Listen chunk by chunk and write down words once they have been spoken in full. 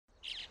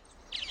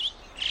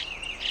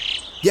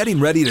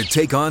Getting ready to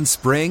take on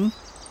spring?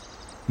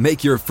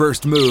 Make your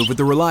first move with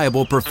the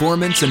reliable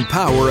performance and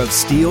power of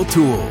Steel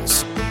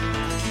tools.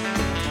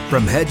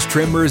 From hedge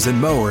trimmers and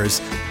mowers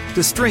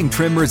to string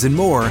trimmers and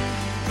more,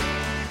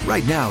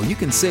 right now you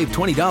can save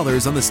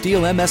 $20 on the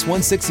Steel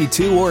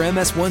MS-162 or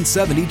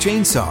MS-170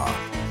 chainsaw.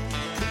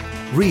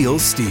 Real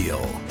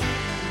Steel.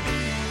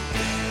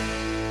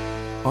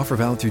 Offer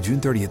valid through June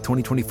 30th,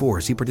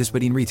 2024. See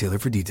participating retailer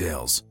for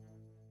details.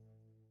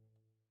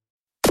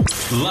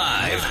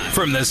 Live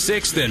from the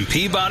 6th and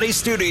Peabody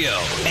Studio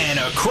and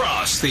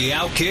across the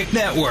Outkick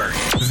Network,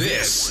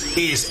 this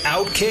is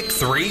Outkick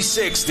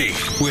 360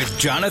 with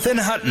Jonathan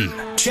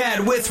Hutton, Chad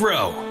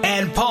Withrow,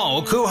 and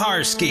Paul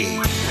Kuharsky.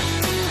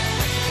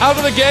 Out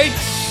of the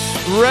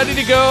gates, ready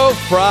to go.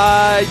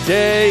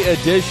 Friday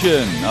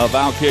edition of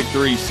Outkick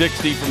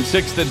 360 from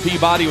 6th and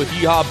Peabody with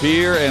Yeehaw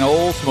Beer and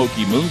Old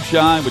Smoky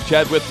Moonshine with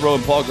Chad Withrow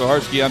and Paul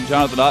Kuharsky. I'm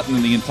Jonathan Hutton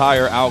and the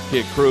entire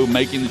Outkick crew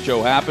making the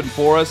show happen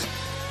for us.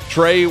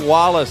 Trey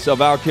Wallace of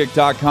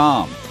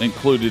Outkick.com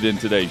included in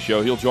today's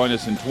show. He'll join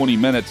us in 20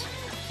 minutes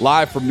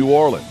live from New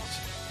Orleans,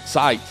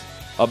 site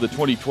of the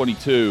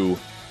 2022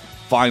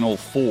 Final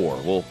Four.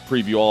 We'll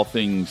preview all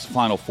things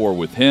Final Four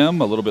with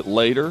him a little bit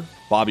later.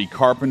 Bobby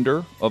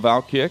Carpenter of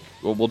Outkick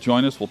will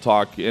join us. We'll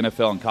talk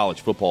NFL and college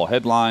football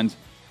headlines.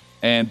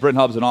 And Brent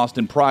Hubbs and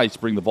Austin Price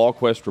bring the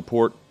VolQuest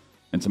report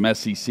and some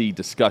SEC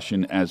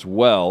discussion as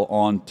well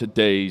on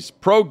today's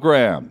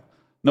program.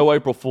 No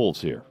April Fools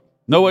here.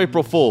 No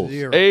April Fools.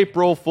 Zero.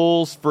 April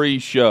Fools free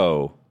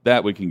show.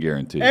 That we can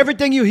guarantee.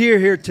 Everything you hear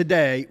here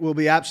today will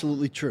be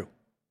absolutely true.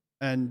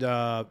 And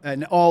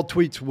all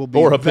tweets will be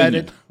or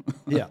vetted.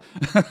 Yeah.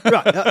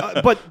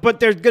 Right. But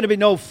there's going to be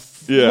no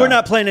we're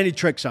not playing any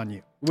tricks on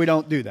you. We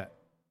don't do that.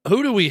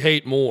 Who do we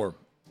hate more?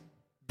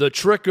 The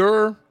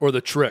tricker or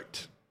the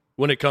tricked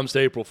when it comes to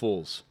April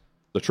Fools?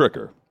 The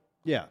tricker.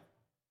 Yeah.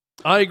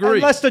 I agree.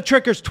 Unless the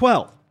tricker's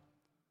 12.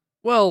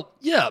 Well,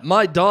 yeah,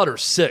 my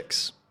daughter's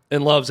 6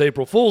 and loves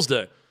April Fool's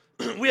Day.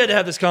 We had to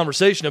have this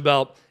conversation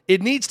about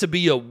it needs to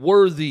be a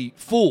worthy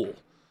fool.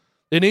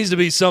 It needs to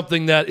be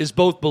something that is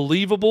both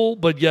believable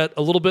but yet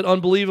a little bit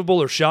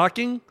unbelievable or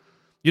shocking.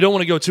 You don't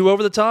want to go too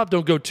over the top.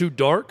 Don't go too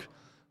dark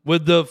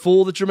with the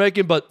fool that you're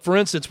making. But, for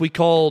instance, we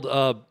called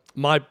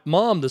my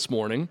mom this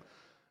morning,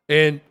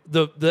 and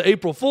the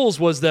April Fool's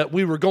was that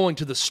we were going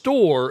to the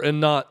store and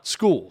not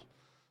school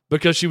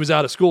because she was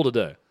out of school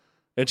today.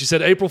 And she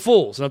said, April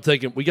Fool's. And I'm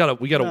thinking, we gotta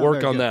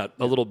work on that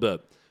a little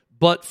bit.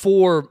 But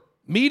for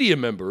media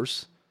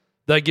members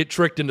that get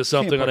tricked into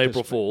something on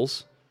April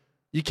Fool's,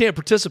 you can't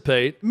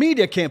participate.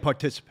 Media can't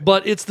participate.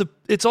 But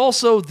it's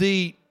also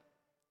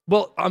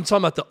I'm talking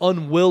about the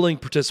unwilling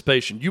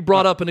participation. You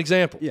brought up an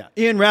example. Yeah.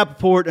 Ian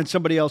Rappaport and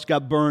somebody else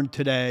got burned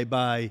today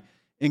by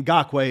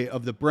Ngakoue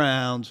of the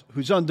Browns,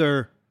 who's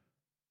under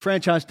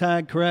franchise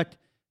tag, correct?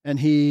 And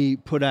he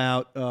put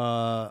out,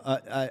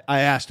 I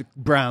asked the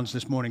Browns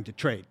this morning to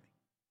trade.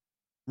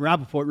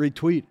 Rappaport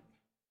retweeted.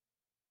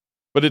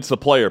 But it's the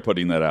player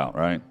putting that out,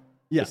 right?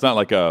 Yeah. It's not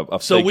like a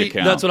fake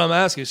account. That's what I'm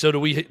asking. So do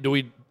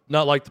we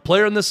not like the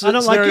player in this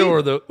scenario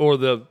or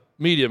the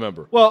media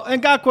member? Well,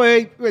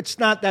 Ngakoue, it's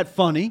not that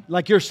funny,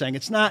 like you're saying.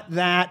 It's not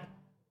that.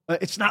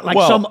 It's not like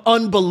some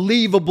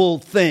unbelievable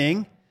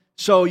thing.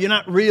 So you're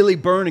not really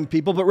burning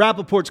people. But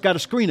Rappaport's got to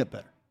screen it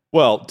better.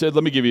 Well,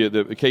 let me give you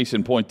the case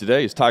in point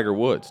today is Tiger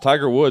Woods.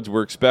 Tiger Woods,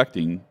 we're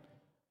expecting,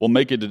 will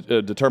make a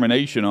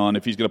determination on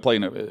if he's going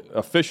to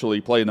officially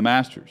play in the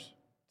Masters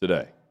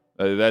today.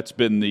 That's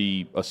been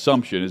the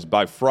assumption, is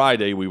by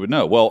Friday we would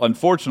know. Well,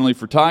 unfortunately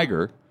for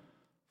Tiger,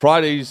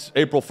 Friday's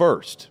April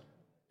 1st.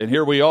 And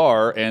here we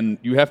are, and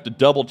you have to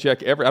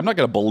double-check I'm not going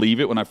to believe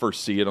it when I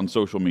first see it on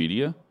social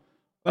media.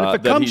 But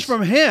if it comes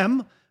from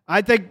him,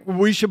 I think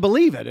we should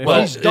believe it. If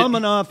he's dumb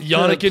enough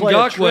Yannick to play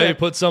Ngakoue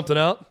put something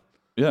out.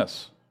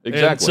 Yes,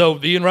 exactly. And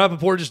so Ian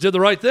Rappaport just did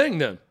the right thing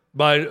then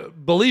by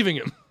believing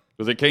him.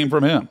 Because it came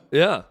from him.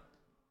 Yeah.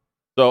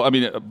 So,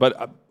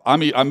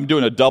 I'm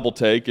doing a double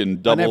take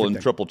and double and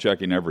triple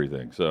checking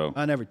everything. So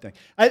on everything.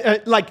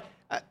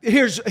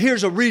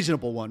 Here's a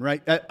reasonable one,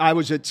 right? I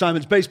was at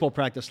Simon's baseball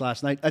practice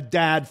last night. A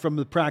dad from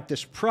the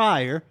practice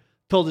prior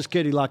told his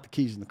kid he locked the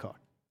keys in the car.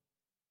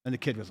 And the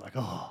kid was like,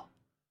 oh.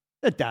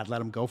 The dad let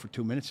him go for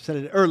 2 minutes. He said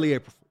it early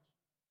April Fool's.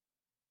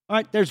 All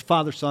right, there's a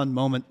father-son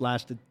moment,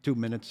 lasted 2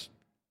 minutes.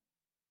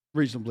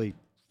 Reasonably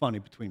funny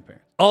between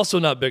parents. Also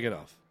not big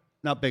enough.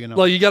 Not big enough.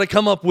 Well, you got to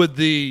come up with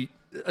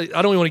I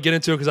don't even want to get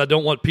into it because I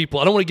don't want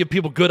to give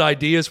people good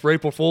ideas for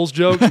April Fool's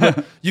jokes.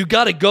 But you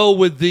got to go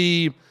with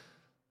the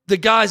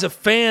guy's a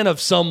fan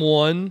of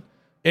someone,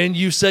 and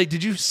you say,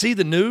 did you see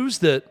the news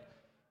that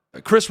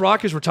Chris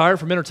Rock is retired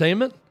from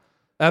entertainment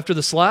after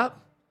the slap?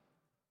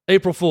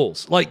 April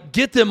Fool's. Like,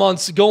 get them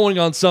going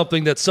on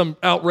something that's some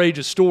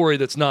outrageous story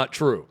that's not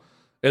true,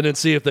 and then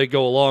see if they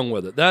go along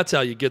with it. That's how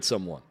you get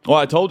someone. Well,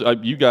 I told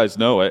you guys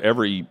know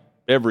every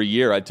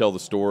year I tell the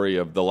story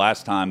of the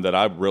last time that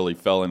I really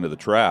fell into the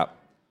trap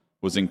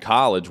was in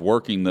college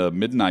working the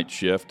midnight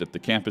shift at the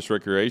campus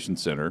recreation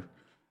center,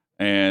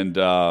 and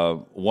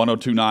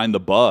 102.9 The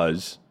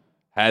Buzz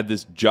had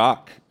this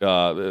shock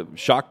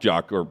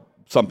jock or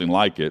something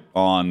like it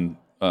on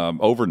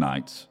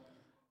overnights,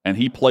 and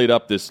he played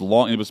up this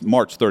long. It was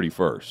March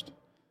 31st,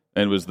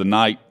 and it was the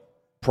night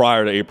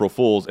prior to April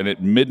Fool's, and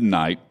at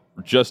midnight,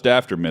 just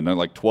after midnight,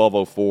 like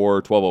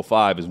 12:04,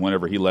 12:05 is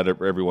whenever he let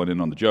everyone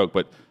in on the joke.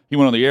 But he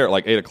went on the air at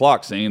like 8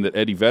 o'clock saying that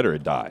Eddie Vedder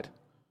had died,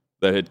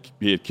 that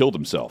he had killed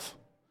himself.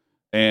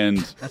 And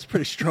That's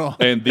pretty strong.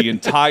 And the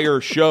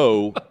entire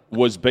show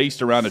was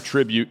based around a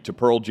tribute to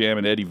Pearl Jam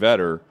and Eddie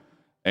Vedder.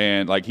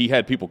 And like he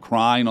had people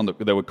crying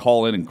they would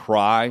call in and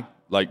cry,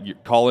 like you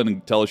call in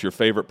and tell us your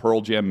favorite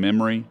Pearl Jam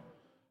memory,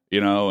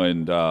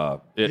 and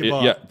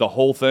the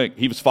whole thing.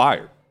 He was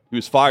fired. He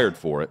was fired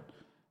for it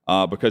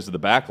because of the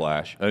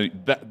backlash. I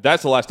mean,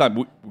 that's the last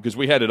time because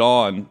we had it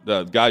on.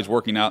 The guys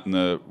working out in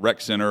the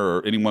rec center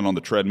or anyone on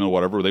the treadmill,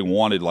 whatever, they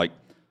wanted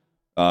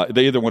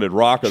they either wanted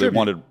rock or they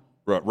wanted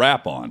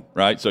rap on,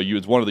 right? So you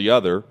was one or the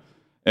other.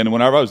 And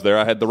whenever I was there,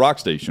 I had the rock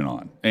station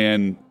on,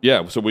 and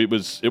so it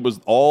was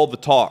all the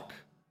talk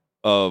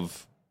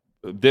of.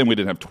 Then we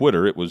didn't have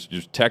Twitter; it was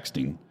just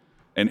texting,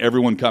 and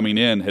everyone coming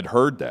in had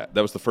heard that.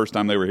 That was the first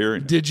time they were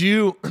hearing it. Did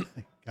you?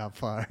 Got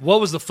fired.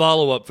 What was the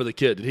follow up for the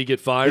kid? Did he get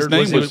fired?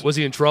 Was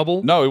he in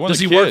trouble? No, he wasn't. Does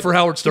he a kid. work for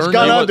Howard Stern? He's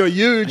got onto a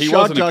huge. He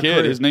shot wasn't a kid.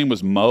 career. His name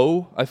was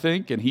Mo, I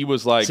think, and he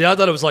was like. See, I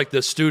thought it was like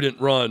the student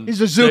run.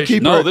 He's a zookeeper.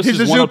 station. No, this He's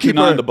is a 102.9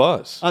 zookeeper The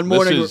Buzz on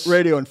morning this is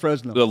radio in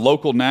Fresno. the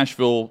local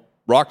Nashville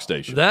rock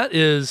station. That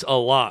is a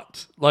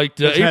lot. Like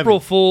the It's April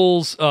heavy.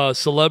 Fool's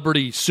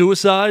celebrity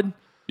suicide.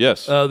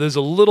 Yes. There's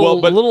a little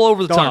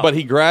over the top. But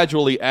he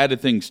gradually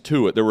added things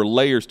to it. There were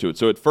layers to it.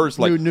 So at first,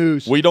 like New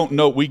news. we don't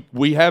know.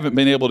 We haven't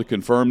been able to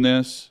confirm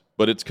this,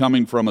 but it's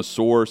coming from a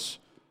source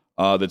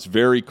that's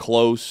very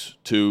close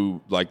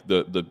to like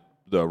the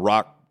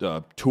rock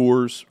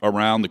tours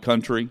around the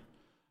country,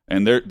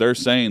 and they're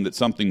saying that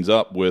something's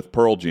up with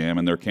Pearl Jam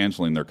and they're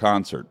canceling their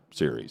concert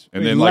series.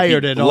 And then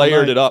layered he it all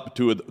layered night. it up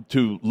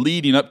to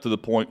leading up to the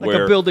point like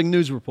where a building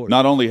news report.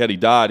 not only had he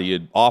died, he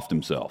had offed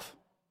himself.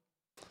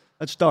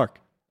 That's dark.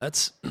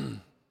 That's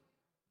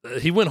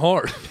he went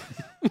hard.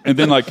 And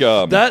then like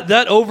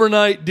that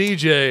overnight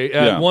DJ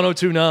at Yeah.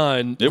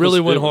 102.9 It really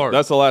was- went it- hard.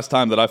 That's the last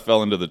time that I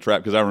fell into the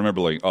trap because I remember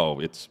like,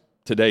 it's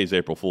today's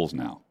April Fool's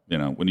now.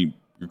 When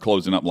you're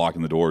closing up,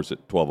 locking the doors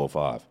at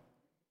 12:05.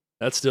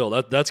 That's still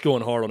that's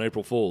going hard on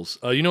April Fools.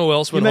 You know who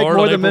else You went make hard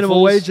more on than April minimum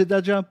Fools? wage at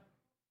that job.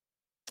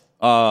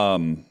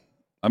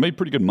 I made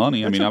pretty good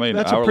money. That's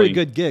That's a pretty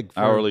good gig. For,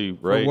 hourly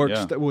for rate. work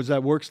Yeah. was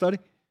that work study?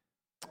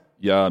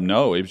 Yeah,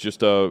 no, it was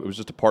just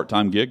a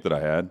part-time gig that I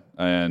had,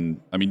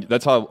 and I mean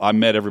that's how I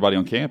met everybody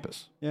on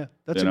campus. Yeah,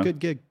 that's You a know? good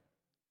gig.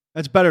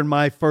 That's better than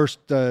my first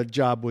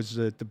job was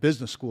at the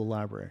business school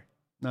library.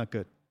 Not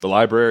good. The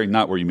library,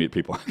 not where you meet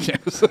people on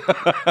campus.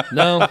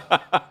 No,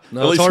 At it's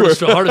least hard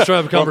to have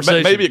a Well,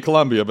 conversation. maybe at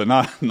Columbia, but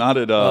not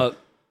at not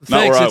Thanks. where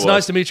I It's was.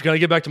 nice to meet you. Can I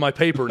get back to my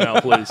paper now,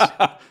 please?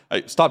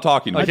 Hey, stop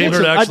talking to I me. came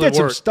here to I actually did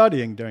some work.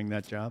 studying during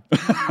that job.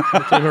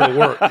 I came here to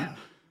work.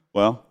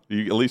 Well, at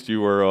least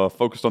you were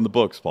focused on the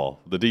books, Paul,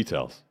 the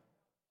details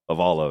of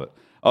all of it.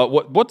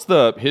 What's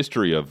the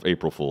history of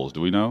April Fools?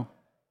 Do we know?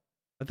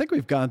 I think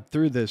we've gone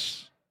through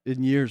this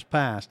in years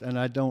past, and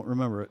I don't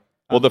remember it.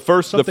 Well, the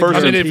first. Something I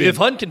mean, European. if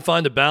Hunt can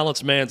find the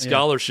Balanced Man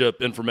scholarship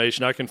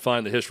information, I can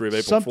find the history of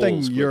April Something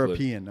Fools. quickly.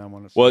 European, I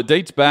want to say. Well, it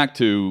dates back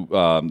to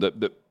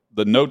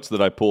the notes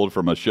that I pulled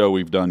from a show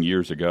we've done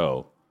years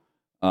ago.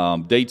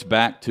 Dates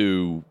back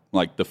to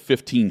like the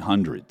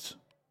 1500s,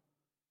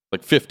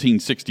 like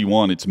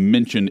 1561. It's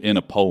mentioned in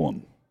a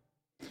poem,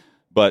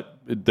 but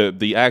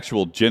the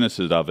actual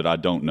genesis of it, I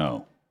don't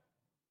know.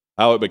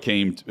 How it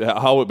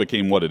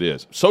became what it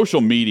is.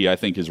 Social media, I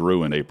think, has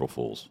ruined April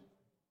Fools.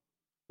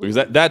 Because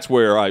that's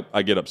where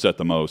I get upset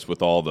the most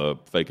with all the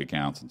fake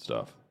accounts and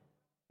stuff.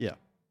 Yeah.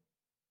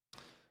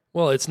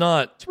 Well, it's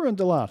not. It's ruined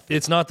a lot.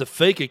 It's not the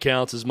fake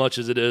accounts as much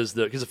as it is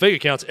because the fake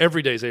accounts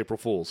every day is April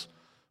Fools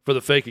for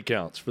the fake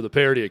accounts, for the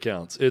parody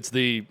accounts. It's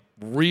the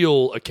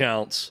real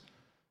accounts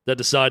that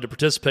decide to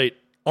participate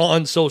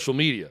on social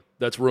media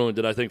that's ruined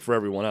it, I think, for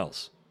everyone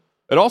else.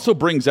 It also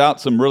brings out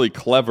some really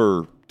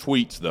clever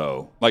tweets,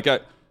 though. Like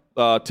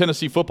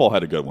Tennessee football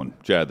had a good one,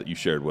 Chad, that you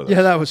shared with us.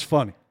 Yeah, that was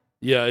funny.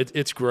 Yeah,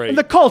 it's great. And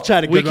the Colts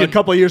had a We good one a can-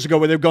 couple of years ago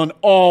where they've gone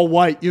all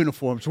white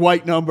uniforms,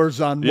 white numbers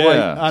on Yeah. white.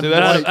 On See,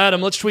 that's- white.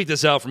 Adam, let's tweet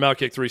this out from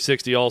Outkick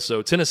 360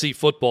 also. Tennessee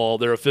football,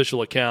 their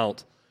official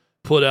account,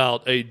 put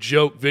out a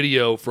joke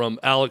video from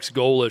Alex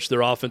Golish,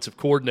 their offensive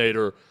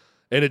coordinator,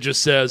 and it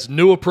just says,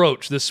 new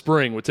approach this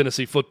spring with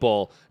Tennessee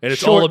football, and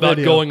it's all Short about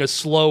video. going as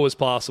slow as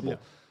possible.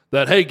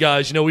 That, hey,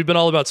 guys, we've been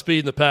all about speed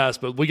in the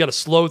past, but we got to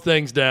slow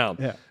things down.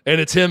 Yeah.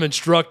 And it's him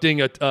instructing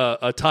a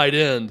tight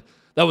end.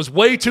 That was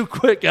way too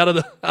quick out of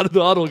the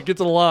huddle to get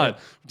to the line.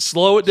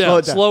 Slow it down. Slow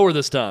it down. Slower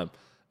this time.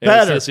 And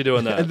Better. it's Tennessee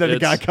doing that. And then the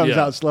guy It's- comes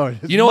yeah. out slower.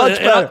 It's You know what?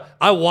 much and I, better.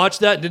 I watched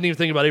that and didn't even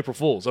think about April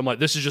Fools. I'm like,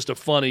 this is just a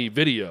funny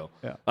video.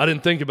 Yeah. I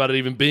didn't think about it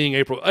even being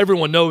April.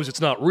 Everyone knows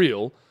it's not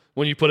real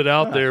when you put it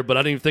out there, but I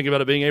didn't even think about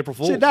it being April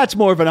Fools. See, that's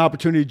more of an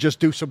opportunity to just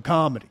do some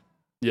comedy,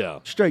 yeah.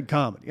 straight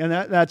comedy. And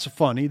that's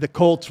funny. The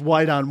Colts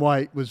white on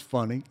white was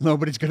funny.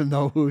 Nobody's going to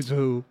know who's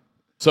who.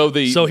 So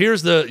So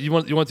here's the you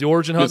want the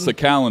origin, it's Hutton? the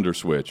calendar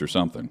switch or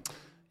something.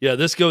 Yeah,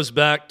 this goes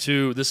back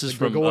to, this is The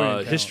from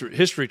Gregorian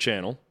History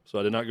Channel, so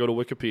I did not go to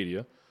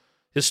Wikipedia.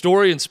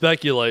 Historians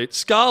speculate,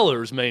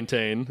 scholars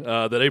maintain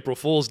that April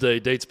Fool's Day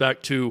dates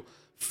back to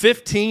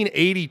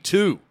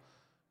 1582,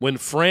 when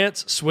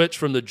France switched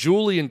from the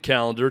Julian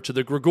calendar to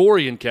the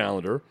Gregorian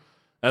calendar,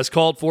 as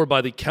called for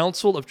by the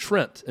Council of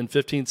Trent in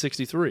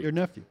 1563. Your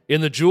nephew.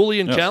 In the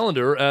Julian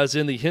calendar, as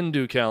in the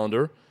Hindu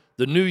calendar,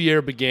 the new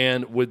year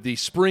began with the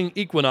spring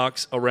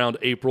equinox around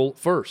April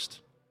 1st.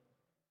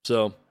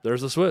 So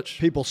there's the switch.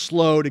 People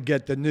slow to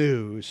get the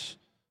news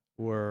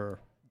were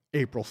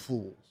April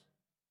Fools.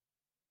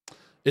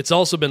 It's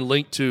also been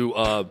linked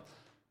to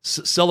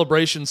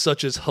celebrations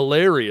such as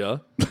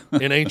Hilaria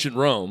in ancient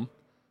Rome.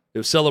 It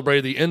was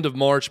celebrated the end of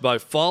March by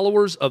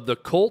followers of the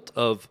cult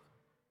of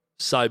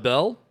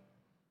Cybele.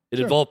 It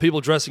involved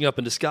people dressing up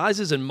in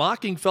disguises and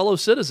mocking fellow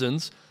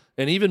citizens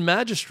and even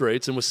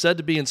magistrates, and was said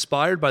to be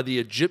inspired by the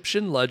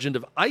Egyptian legend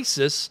of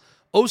Isis,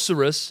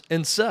 Osiris,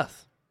 and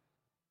Seth.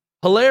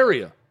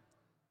 Hilaria.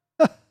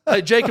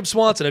 Hey, Jacob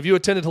Swanson, have you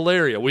attended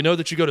Hilaria? We know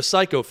that you go to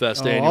Psycho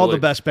Fest annually. All the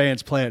best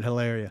bands play at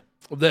Hilaria.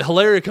 The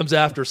Hilaria comes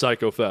after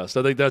Psycho Fest.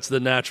 I think that's the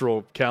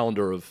natural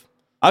calendar of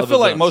I feel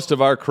like events. most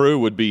of our crew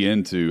would be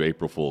into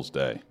April Fool's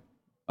Day.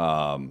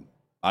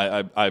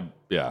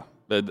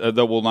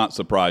 That will not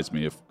surprise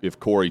me if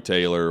Corey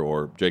Taylor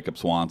or Jacob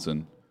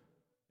Swanson,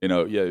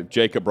 if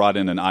Jacob brought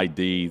in an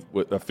ID,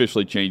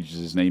 officially changes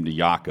his name to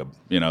Jakob,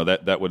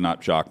 that would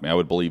not shock me. I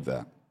would believe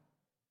that.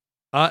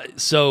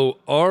 So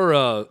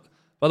our,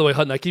 by the way,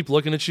 Hutton, I keep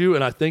looking at you,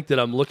 and I think that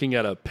I'm looking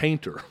at a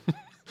painter.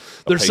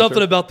 There's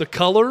something about the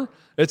color.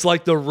 It's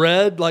like the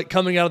red, like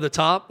coming out of the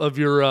top of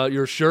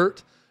your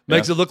shirt,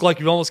 makes it look like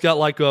you've almost got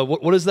like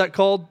what is that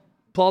called,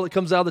 Paul? That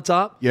comes out of the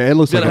top. Yeah, it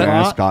looks like an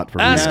ascot for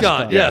me.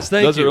 Ascot. Yes,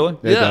 thank you. Does it really?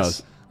 It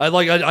Yes. does.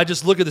 I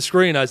just look at the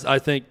screen. I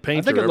think painter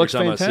I think it every looks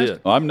time I see fantastic.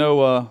 it. I'm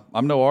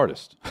no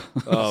artist.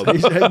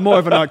 He's more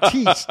of an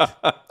artiste.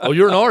 Oh,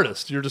 you're an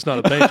artist. You're just not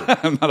a painter.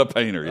 I'm not a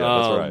painter. Yeah,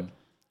 that's right.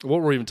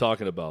 What were we even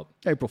talking about?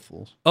 April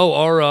Fools. Oh,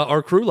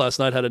 our crew last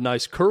night had a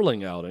nice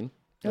curling outing.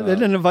 Yeah, they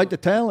didn't invite the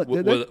talent,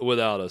 did they?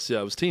 Without us.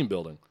 Yeah, it was team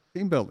building.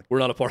 Team building. We're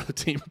not a part of the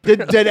team.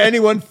 Did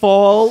anyone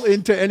fall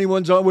into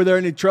anyone's own? Were there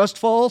any trust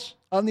falls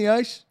on the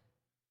ice?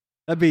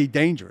 That'd be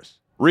dangerous.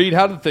 Reed,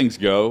 how did things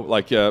go?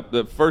 Like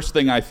the first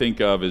thing I think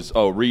of is,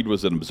 Reed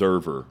was an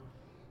observer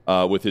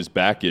with his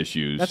back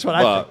issues. That's what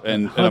I think.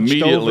 And Hunched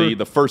immediately, over.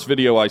 the first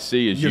video I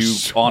see is You're you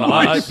on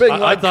ice. swiping I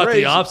like thought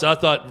crazy. the opposite. I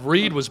thought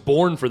Reed was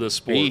born for this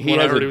sport He when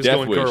I has heard a he was death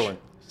going wish. curling.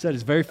 Said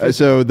it's very physical.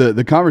 So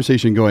the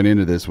conversation going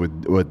into this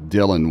with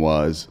Dylan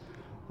was,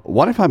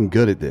 what if I'm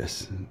good at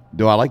this?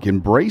 Do I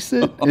embrace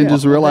it and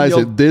just realize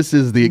you'll- that this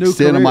is the new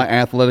extent of my career.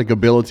 athletic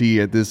ability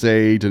at this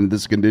age and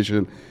this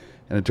condition?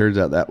 And it turns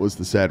out that was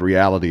the sad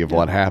reality of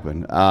what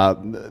happened.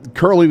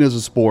 Curling is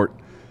a sport.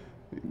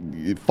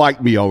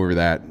 Fight me over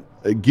that.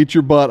 Get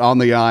your butt on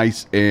the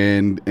ice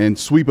and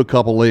sweep a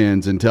couple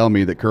ends and tell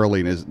me that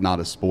curling is not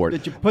a sport.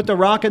 Did you put the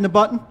rock in the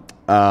button?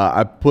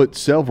 I put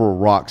several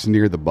rocks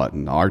near the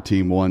button. Our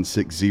team won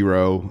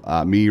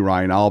 6-0. Me,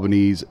 Ryan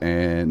Albanese,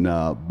 and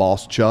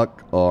Boss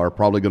Chuck are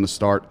probably going to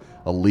start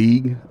a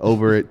league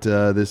over at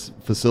this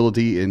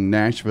facility in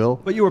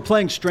Nashville. But you were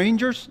playing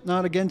strangers,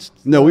 not against.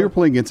 No, we were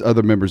playing against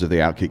other members of the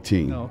Outkick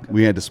team. Oh, okay.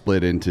 We had to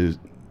split into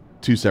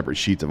two separate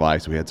sheets of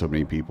ice. We had so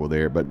many people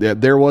there. But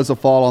there was a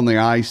fall on the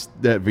ice.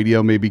 That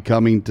video may be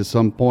coming to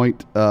some point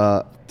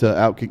to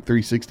Outkick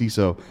 360,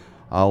 so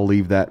I'll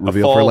leave that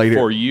reveal fall for later.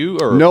 for you,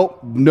 or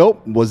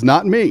Nope, was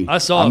not me. I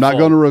saw I'm a not fall.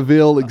 going to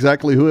reveal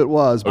exactly who it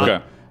was, but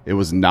Okay. it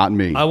was not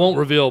me. I won't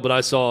reveal, but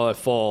I saw a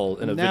fall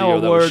in a Now video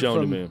a that word was shown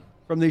from, to me.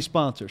 from these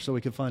sponsors, so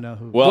we can find out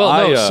who.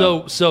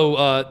 Well,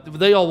 so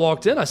they all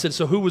walked in. I said,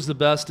 so who was the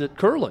best at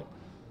curling?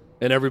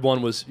 And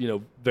everyone was,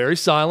 very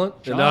silent.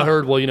 And I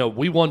heard, well,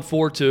 we won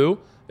 4-2.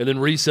 And then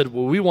Reese said,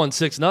 well, we won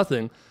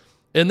 6-0.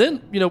 And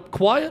then,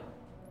 quiet,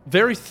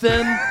 very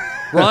thin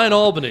Ryan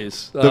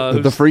Albanese. the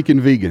who's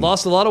freaking vegan.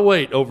 lost a lot of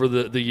weight over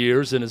the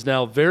years and is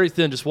now very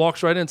thin, just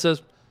walks right in and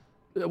says,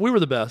 we were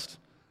the best.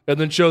 And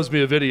then shows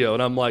me a video,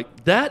 and I'm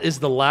like, that is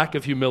the lack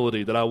of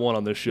humility that I want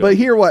on this show. But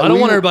here what- I don't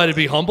we want were- everybody to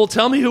be humble.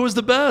 Tell me who was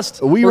the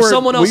best. We or weren't-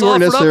 someone else we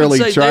weren't offered up and necessarily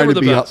say they trying were to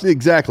the be best.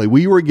 exactly.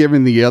 We were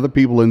giving the other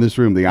people in this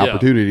room the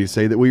opportunity to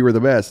say that we were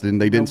the best,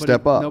 and they didn't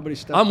step up. Nobody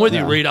stepped I'm with up.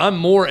 you, Reed. I'm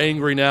more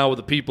angry now with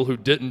the people who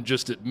didn't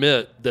just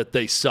admit that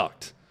they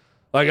sucked.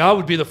 Like, I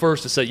would be the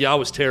first to say, yeah, I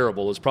was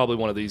terrible. It's probably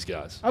one of these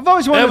guys. I've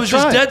always wanted And it to was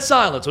try just it. dead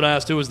silence when I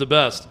asked who was the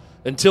best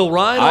until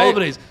Ryan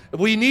Albanese.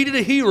 We needed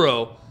a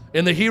hero,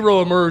 and the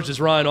hero emerged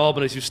as Ryan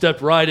Albanese, who stepped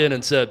right in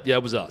and said, yeah,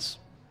 it was us.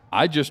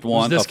 I just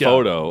want this a guy?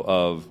 photo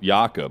of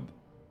Jakob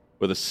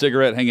with a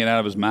cigarette hanging out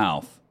of his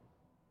mouth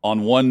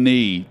on one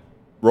knee,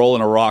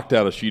 rolling a rock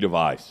down a sheet of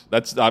ice.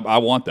 I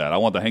want that. I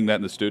want to hang that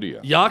in the studio.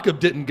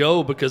 Jakob didn't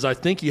go because I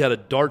think he had a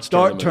darts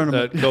Dart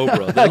tournament at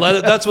tournament.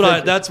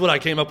 Cobra. That's what I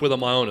came up with on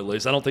my own, at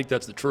least. I don't think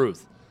that's the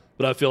truth,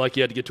 but I feel like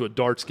he had to get to a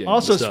darts game.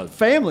 Also, instead.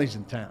 families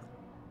in town.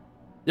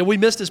 Yeah, we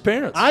missed his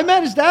parents. I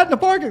met his dad in the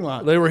parking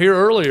lot. They were here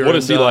earlier. What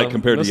is he and, like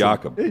compared to listen,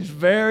 Jakob? It's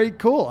very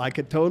cool. I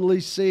could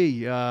totally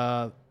see.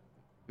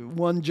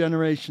 one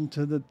generation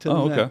to the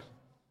Oh, next. okay.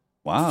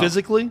 Wow.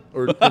 Physically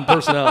or in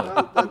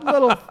personality?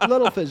 A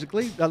little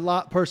physically, a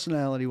lot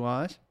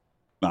personality-wise.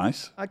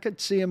 Nice. I could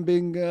see him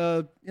being,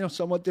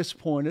 somewhat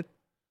disappointed.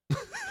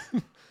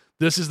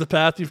 This is the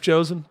path you've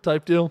chosen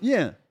type deal?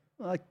 Yeah.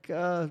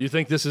 You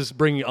think this is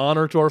bringing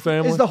honor to our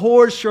family? Is the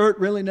whore shirt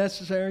really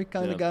necessary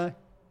kind of guy?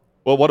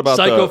 Well, what about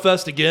Psycho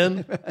Fest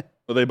again?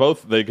 Well,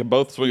 they can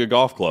both swing a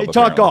golf club. We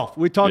talk apparently. golf.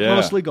 We talk Yeah.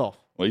 mostly golf.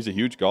 Well, he's a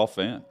huge golf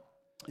fan.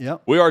 Yeah.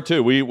 We are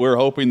too. We're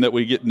hoping that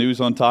we get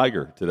news on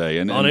Tiger today,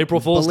 and On April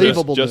Fool's Day.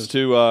 Believable just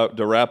to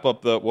wrap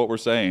up what we're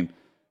saying.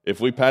 If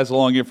we pass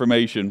along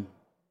information,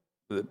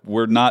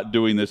 we're not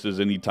doing this as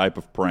any type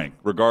of prank,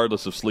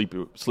 regardless of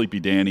Sleepy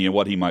Danny and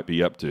what he might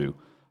be up to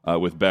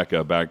with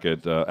Becca back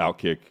at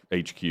Outkick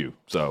HQ.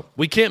 So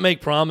We can't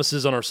make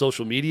promises on our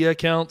social media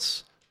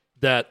accounts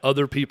that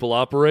other people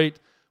operate.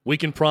 We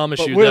can promise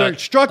But you we're that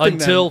instructing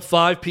until them.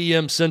 5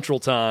 p.m. Central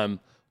Time,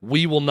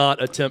 we will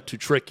not attempt to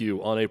trick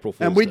you on April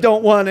Fool's And we Day.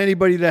 don't want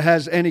anybody that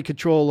has any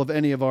control of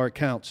any of our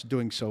accounts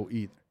doing so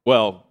either.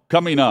 Well,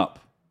 coming up,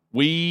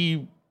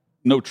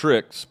 no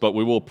tricks, but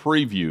we will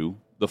preview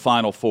the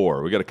Final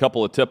Four. We got a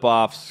couple of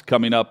tip-offs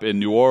coming up in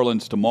New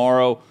Orleans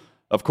tomorrow.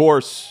 Of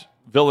course,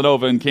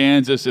 Villanova and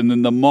Kansas, and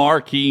then the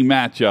marquee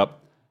matchup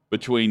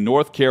between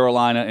North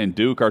Carolina and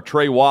Duke. Our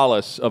Trey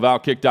Wallace of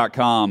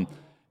Outkick.com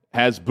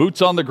has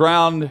boots on the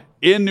ground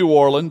in New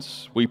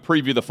Orleans. We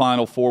preview the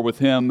Final Four with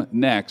him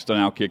next on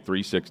Outkick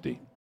 360.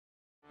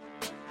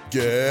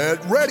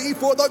 Get ready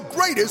for the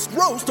greatest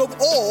roast of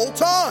all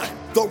time,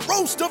 the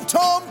Roast of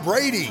Tom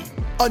Brady,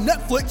 a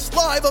Netflix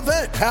live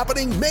event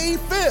happening May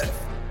 5th.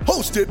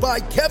 Hosted by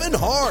Kevin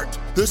Hart,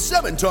 the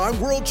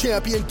 7-time world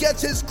champion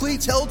gets his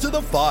cleats held to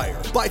the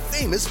fire by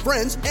famous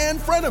friends and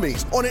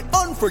frenemies on an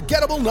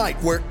unforgettable night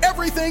where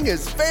everything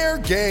is fair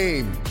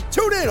game.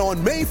 Tune in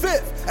on May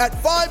 5th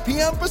at 5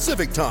 p.m.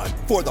 Pacific time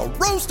for the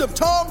Roast of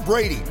Tom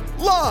Brady,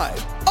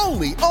 live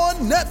only on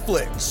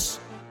Netflix.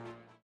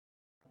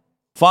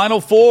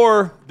 Final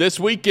Four this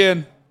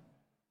weekend.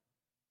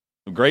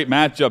 Some great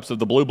matchups of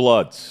the Blue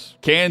Bloods.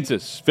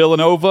 Kansas,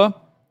 Villanova,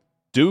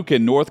 Duke,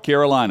 and North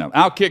Carolina.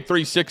 Outkick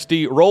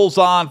 360 rolls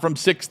on from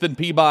 6th and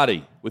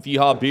Peabody with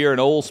Yeehaw Beer and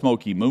Old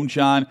Smoky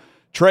Moonshine.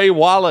 Trey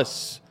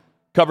Wallace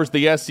covers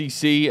the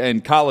SEC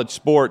and college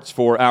sports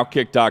for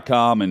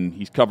Outkick.com, and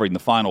he's covering the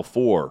Final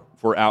Four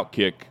for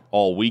Outkick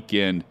all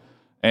weekend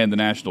and the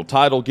national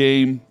title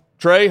game.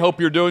 Trey,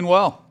 hope you're doing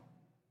well.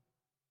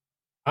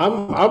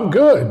 I'm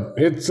good.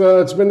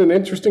 It's been an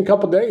interesting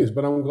couple days,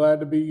 but I'm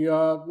glad to be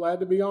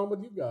on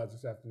with you guys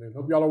this afternoon.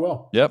 Hope y'all are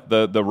well. Yep,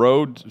 the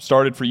road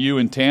started for you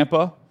in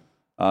Tampa.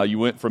 You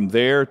went from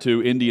there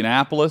to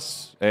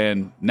Indianapolis,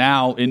 and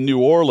now in New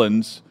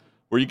Orleans,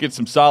 where you get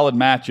some solid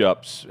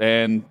matchups.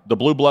 And the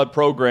Blue Blood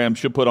program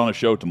should put on a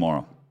show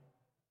tomorrow.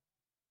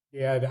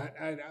 Yeah,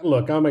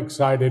 look, I'm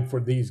excited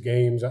for these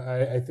games.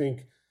 I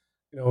think,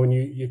 when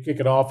you kick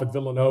it off at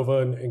Villanova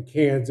and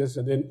Kansas,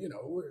 and then,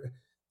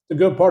 the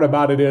good part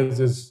about it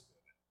is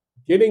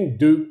getting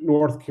Duke,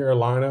 North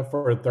Carolina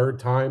for a third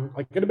time.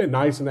 Like, it'd have been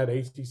nice in that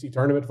ACC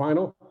tournament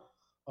final,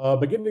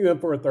 but getting them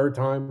for a third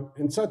time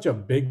in such a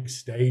big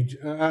stage,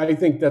 I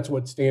think that's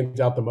what stands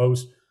out the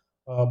most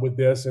with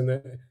this. And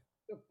the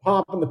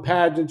pomp and the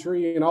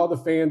pageantry and all the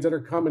fans that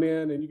are coming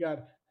in, and you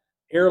got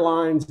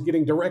airlines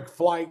getting direct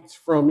flights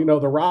from,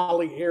 the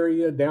Raleigh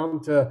area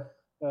down to,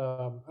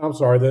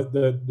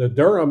 the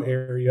Durham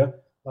area,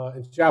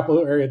 and Chapel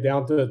Hill area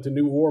down to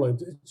New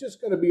Orleans. It's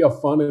just going to be a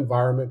fun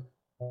environment.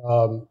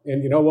 And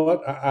you know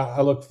what?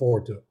 I look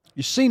forward to it.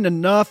 You've seen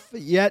enough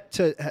yet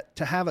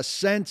to have a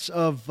sense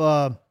of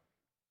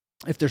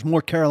if there's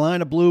more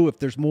Carolina blue, if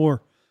there's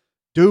more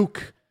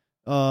Duke,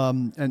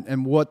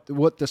 and what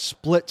the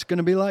split's going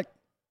to be like?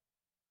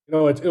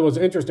 It was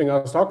interesting. I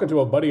was talking to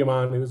a buddy of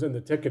mine who's in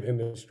the ticket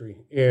industry,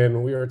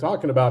 and we were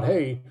talking about,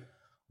 hey,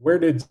 where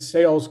did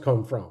sales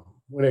come from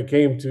when it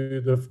came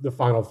to the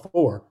Final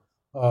Four?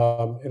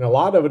 And a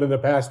lot of it in the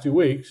past 2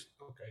 weeks,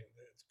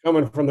 it's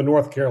coming from the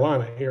North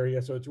Carolina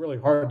area, so it's really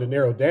hard to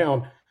narrow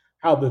down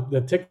how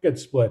the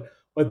tickets split.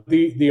 But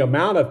the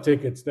amount of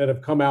tickets that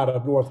have come out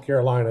of North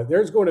Carolina,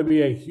 there's going to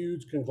be a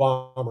huge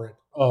conglomerate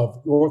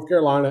of North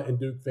Carolina and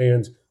Duke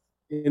fans.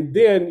 And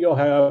then you'll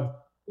have a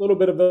little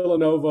bit of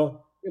Villanova,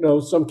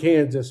 some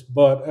Kansas.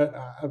 But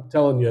I'm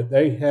telling you,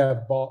 they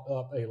have bought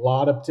up a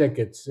lot of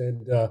tickets.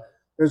 And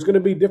there's going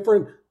to be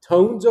different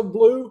tones of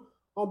blue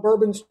on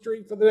Bourbon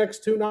Street for the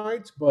next 2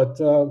 nights, but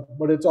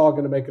it's all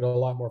going to make it a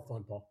lot more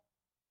fun, Paul.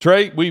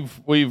 Trey,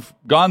 we've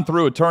gone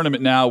through a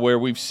tournament now where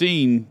we've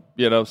seen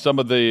some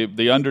of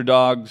the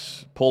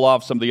underdogs pull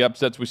off some of the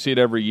upsets. We see it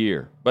every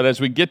year, but as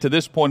we get to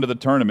this point of the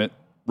tournament,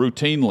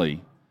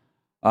 routinely,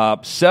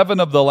 7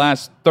 of the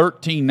last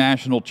 13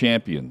 national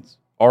champions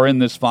are in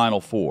this Final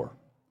Four,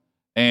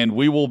 and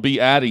we will be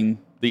adding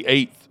the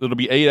 8th. It'll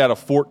be 8 out of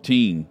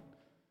 14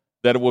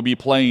 that it will be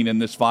playing in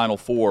this Final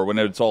Four when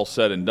it's all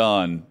said and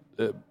done.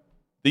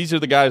 These are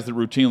the guys that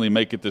routinely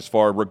make it this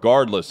far,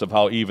 regardless of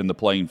how even the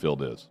playing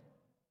field is.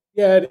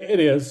 Yeah, it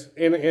is,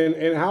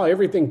 and how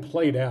everything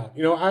played out.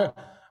 I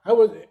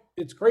was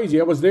it's crazy.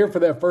 I was there for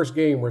that first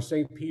game where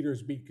St.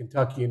 Peter's beat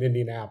Kentucky in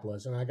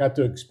Indianapolis, and I got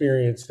to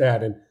experience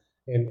that and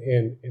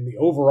the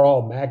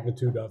overall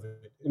magnitude of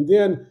it. And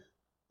then,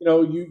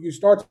 you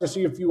start to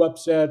see a few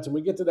upsets, and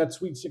we get to that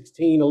Sweet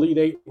 16, Elite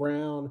 8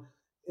 round,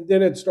 and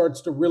then it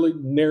starts to really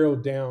narrow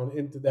down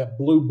into that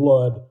blue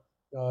blood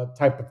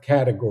type of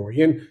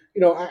category. And,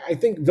 I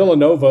think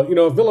Villanova,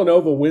 if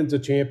Villanova wins a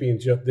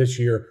championship this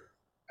year,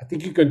 I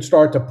think you can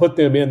start to put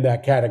them in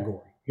that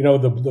category,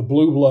 the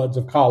blue bloods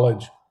of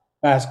college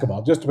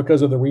basketball, just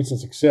because of the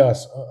recent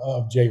success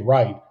of Jay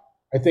Wright.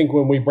 I think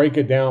when we break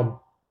it down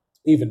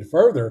even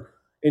further,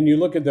 and you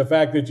look at the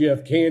fact that you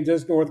have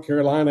Kansas, North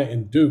Carolina,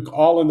 and Duke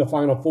all in the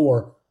Final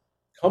Four,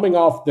 coming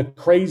off the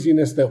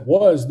craziness that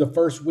was the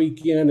first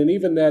weekend and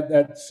even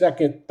that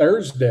second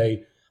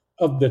Thursday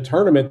of the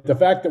tournament, the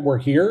fact that we're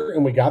here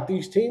and we got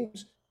these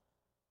teams,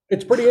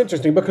 it's pretty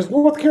interesting because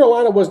North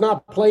Carolina was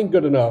not playing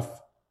good enough,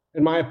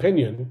 in my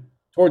opinion,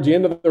 towards the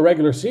end of the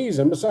regular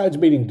season, besides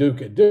beating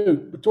Duke at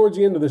Duke, but towards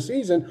the end of the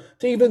season,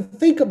 to even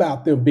think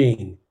about them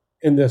being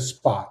in this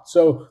spot.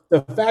 So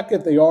the fact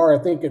that they are,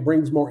 I think it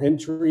brings more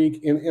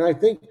intrigue. And I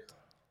think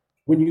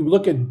when you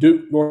look at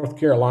Duke, North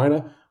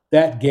Carolina,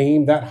 that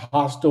game, that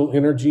hostile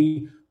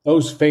energy,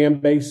 those fan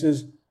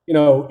bases,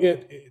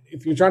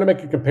 if you're trying to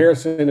make a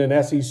comparison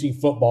in SEC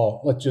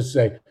football, let's just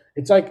say,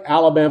 it's like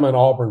Alabama and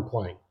Auburn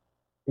playing.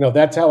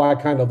 That's how I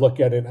kind of look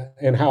at it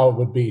and how it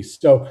would be.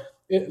 So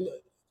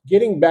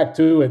getting back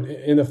to it,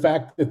 and the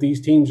fact that these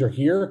teams are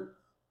here,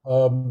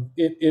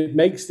 it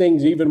makes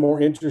things even more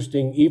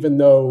interesting, even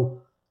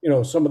though,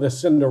 some of the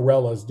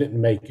Cinderellas didn't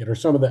make it, or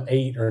some of the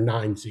 8 or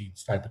 9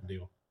 seeds type of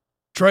deal.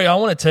 Trey, I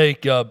want to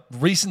take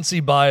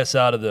recency bias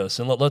out of this,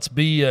 and let's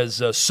be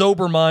as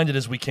sober-minded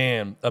as we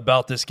can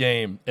about this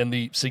game and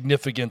the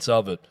significance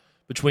of it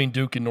between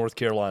Duke and North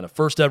Carolina.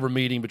 First ever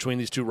meeting between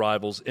these two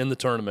rivals in the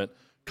tournament,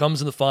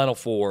 comes in the Final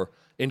Four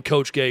in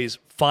Coach K's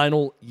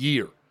final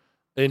year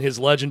in his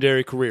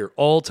legendary career,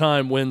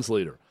 all-time wins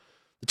leader.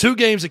 The two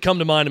games that come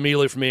to mind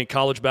immediately for me in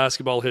college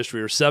basketball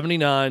history are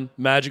 79,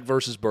 Magic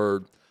versus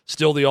Bird,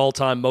 still the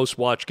all-time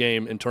most-watched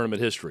game in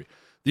tournament history.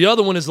 The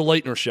other one is the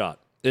Leitner shot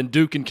in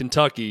Duke and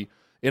Kentucky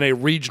in a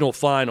regional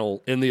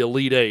final in the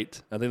Elite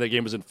Eight. I think that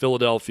game was in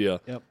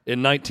Philadelphia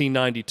in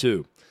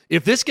 1992.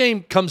 If this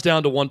game comes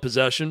down to one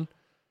possession,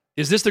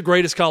 is this the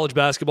greatest college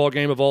basketball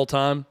game of all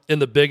time in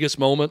the biggest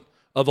moment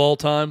of all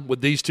time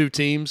with these two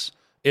teams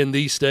in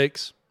these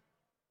stakes?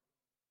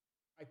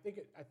 I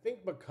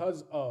think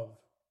because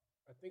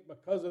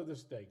of the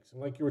stakes,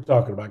 and like you were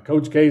talking about,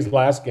 Coach K's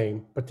last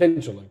game,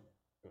 potentially.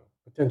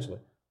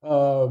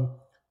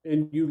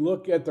 And you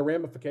look at the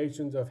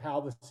ramifications of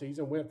how the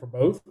season went for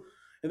both,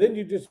 and then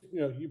you just,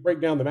 you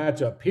break down the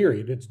matchup,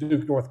 period. It's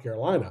Duke, North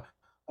Carolina.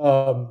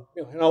 And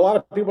a lot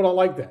of people don't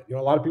like that.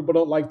 A lot of people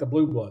don't like the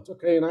blue bloods.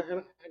 Okay, and I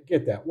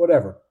get that,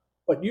 whatever.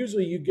 But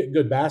usually you get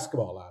good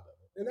basketball out of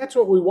it. And that's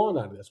what we want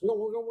out of this. We don't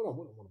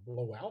want to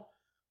blow out.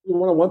 We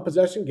want a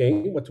one-possession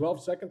game with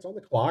 12 seconds on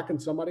the clock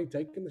and somebody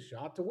taking the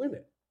shot to win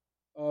it.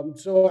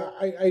 So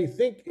I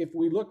think if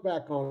we look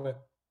back on it,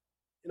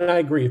 and I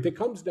agree, if it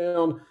comes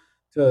down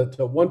to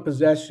one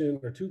possession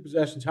or two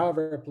possessions,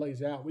 however it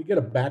plays out, we get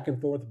a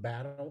back-and-forth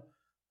battle.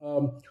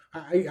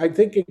 I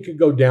think it could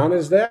go down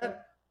as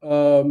that,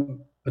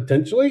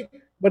 potentially,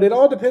 but it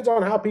all depends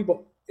on how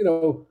people,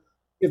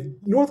 if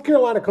North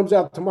Carolina comes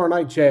out tomorrow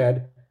night,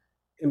 Chad,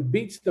 and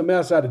beats the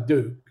mess out of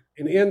Duke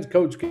and ends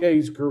Coach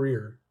K's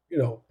career,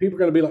 people are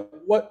going to be like,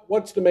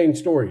 what's the main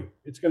story?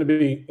 It's going to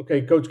be,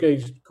 okay, Coach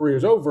K's career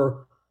is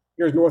over.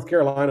 Here's North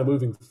Carolina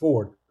moving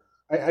forward.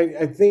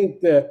 I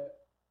think that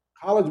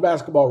college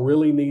basketball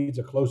really needs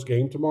a close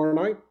game tomorrow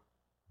night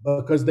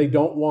because they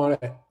don't want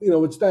to,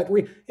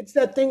 it's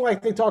that thing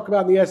like they talk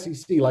about in the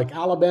SEC, like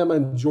Alabama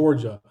and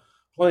Georgia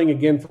playing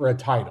again for a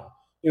title.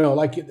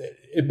 Like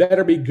it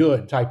better be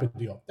good type of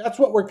deal. That's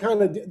what we're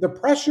the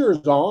pressure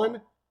is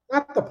on,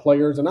 not the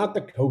players and not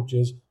the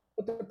coaches,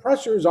 but the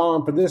pressure is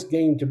on for this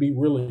game to be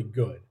really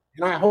good.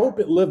 And I hope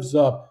it lives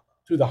up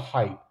to the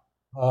hype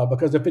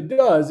because if it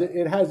does,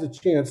 it has a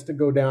chance to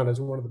go down as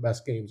one of the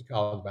best games of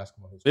college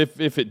basketball.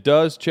 If it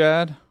does,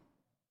 Chad,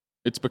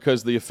 it's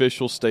because the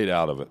officials stayed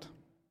out of it.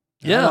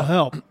 Yeah. That'll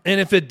help. And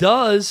if it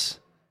does,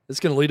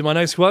 it's going to lead to my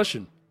next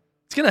question.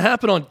 It's going to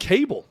happen on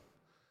cable.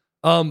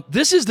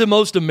 This is the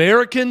most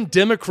American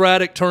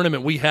democratic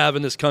tournament we have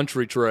in this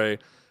country, Trey.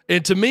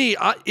 And to me,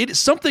 it's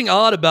something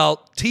odd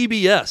about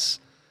TBS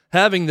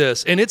having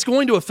this, and it's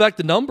going to affect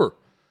the number.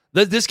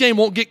 This game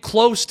won't get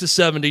close to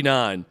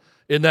 79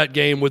 in that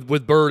game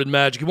with Bird and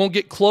Magic. It won't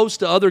get close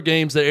to other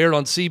games that aired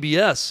on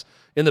CBS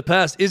in the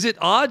past. Is it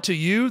odd to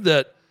you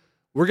that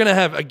we're going to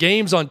have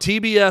games on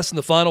TBS in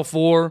the Final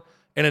Four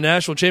and a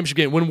national championship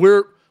game when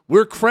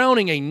we're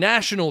crowning a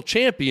national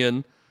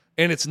champion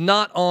and it's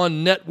not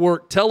on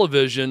network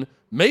television?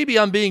 Maybe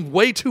I'm being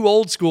way too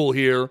old school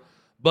here,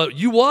 but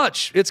you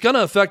watch. It's going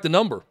to affect the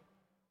number.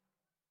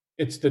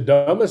 It's the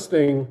dumbest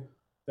thing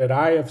that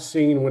I have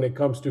seen when it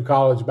comes to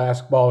college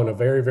basketball in a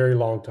very, very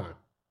long time.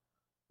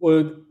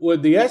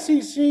 Would the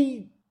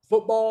SEC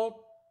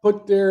football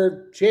put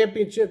their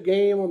championship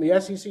game on the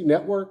SEC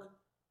network?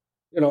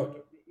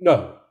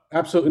 No,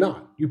 absolutely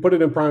not. You put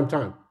it in prime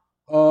time.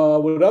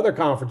 Would other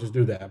conferences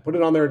do that? Put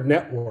it on their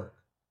network.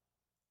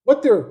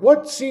 What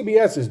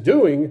CBS is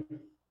doing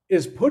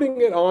is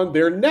putting it on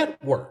their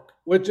network,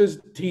 which is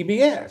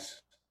TBS.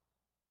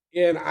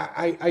 And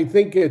I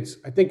think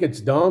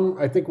it's dumb.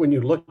 I think when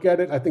you look at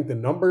it, I think the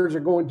numbers are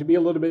going to be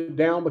a little bit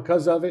down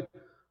because of it.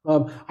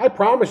 I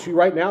promise you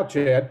right now,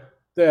 Chad,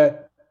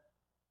 that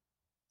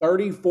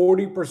 30,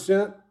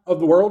 40% of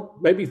the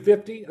world, maybe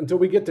 50 until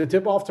we get to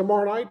tip-off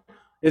tomorrow night,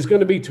 is going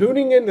to be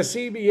tuning into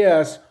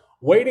CBS,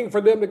 waiting for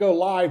them to go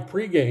live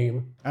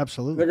pregame.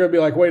 Absolutely. They're going to be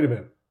like, wait a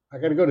minute, I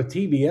got to go to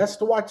TBS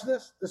to watch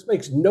this? This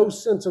makes no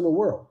sense in the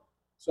world.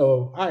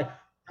 So I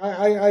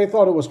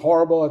thought it was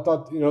horrible. I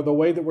thought, the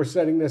way that we're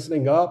setting this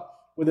thing up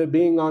with it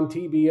being on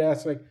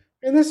TBS,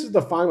 and this is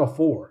the Final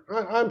Four.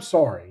 I'm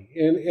sorry.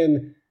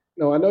 And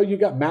I know you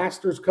got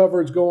Masters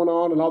coverage going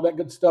on and all that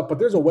good stuff, but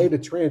there's a way to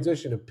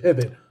transition and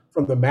pivot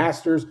from the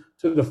Masters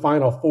to the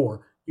Final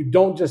Four. You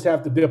don't just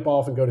have to dip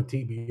off and go to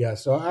TBS.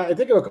 So I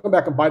think it'll come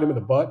back and bite them in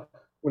the butt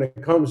when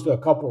it comes to a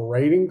couple of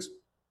ratings,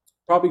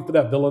 probably for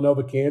that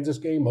Villanova-Kansas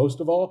game most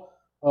of all.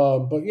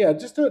 But yeah,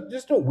 just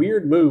a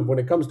weird move when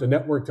it comes to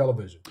network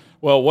television.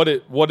 Well, what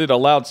it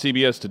allowed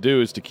CBS to do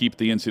is to keep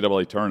the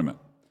NCAA tournament,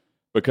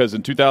 because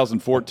in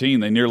 2014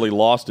 they nearly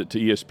lost it to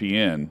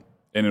ESPN,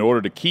 and in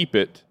order to keep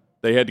it,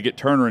 they had to get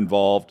Turner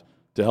involved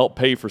to help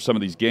pay for some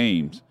of these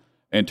games.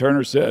 And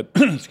Turner said,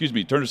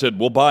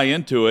 we'll buy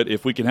into it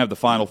if we can have the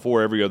Final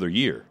Four every other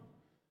year.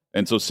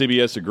 And so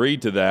CBS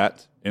agreed to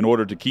that in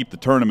order to keep the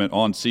tournament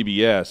on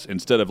CBS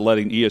instead of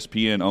letting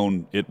ESPN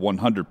own it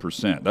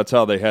 100%. That's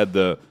how they had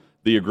the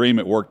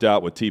agreement worked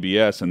out with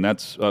TBS, and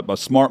that's a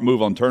smart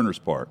move on Turner's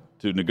part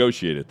to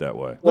negotiate it that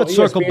way. Let's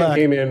circle back.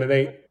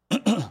 ESPN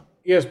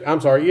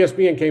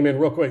came in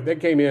real quick. They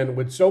came in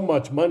with so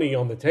much money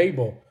on the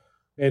table,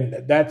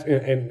 and that's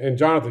and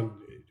Jonathan,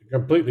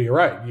 completely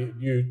right.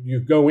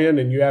 You go in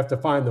and you have to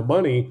find the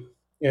money,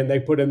 and they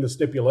put in the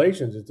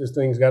stipulations that this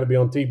thing's got to be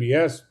on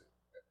TBS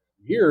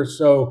here.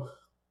 So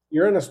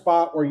you're in a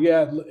spot where,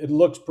 it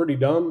looks pretty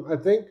dumb, I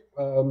think,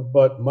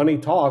 but money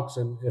talks,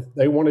 and if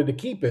they wanted to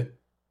keep it,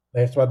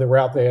 that's why the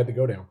route they had to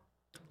go down.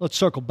 Let's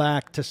circle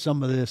back to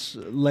some of this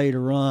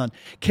later on.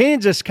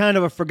 Kansas, kind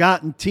of a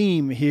forgotten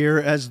team here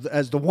as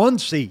the 1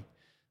 seed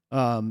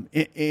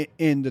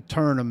in the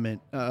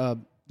tournament.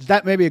 Is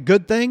that maybe a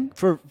good thing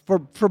for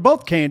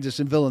both Kansas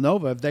and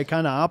Villanova? Have they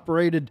kind of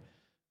operated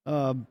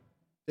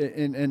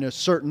in a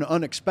certain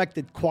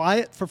unexpected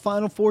quiet for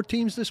Final Four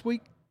teams this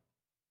week?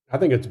 I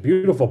think it's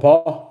beautiful,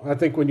 Paul. I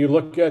think when you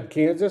look at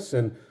Kansas,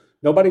 and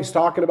nobody's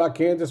talking about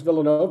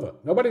Kansas-Villanova.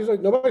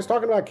 Nobody's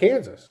talking about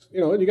Kansas.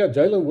 And you got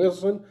Jalen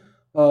Wilson,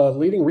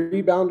 leading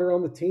rebounder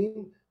on the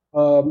team.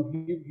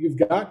 You've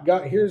got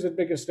here's the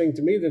biggest thing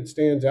to me that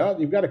stands out.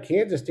 You've got a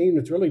Kansas team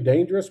that's really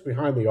dangerous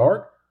behind the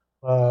arc.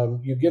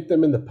 You get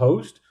them in the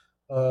post.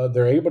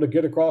 They're able to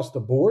get across the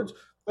boards.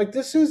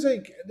 This is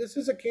a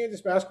Kansas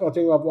basketball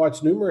team I've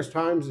watched numerous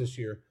times this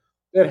year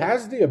that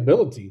has the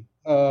ability,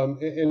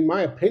 in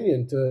my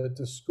opinion,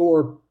 to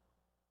score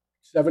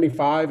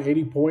 75,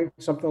 80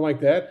 points, something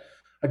like that,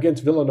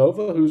 against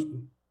Villanova, who's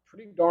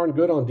pretty darn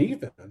good on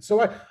defense.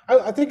 So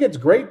I think it's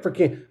great for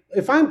Kansas.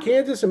 If I'm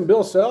Kansas and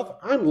Bill Self,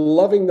 I'm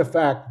loving the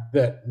fact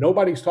that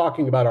nobody's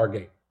talking about our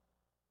game,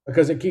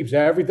 because it keeps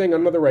everything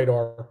under the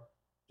radar.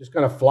 Just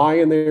kind of fly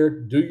in there,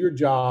 do your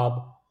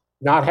job,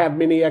 not have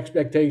many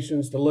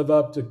expectations to live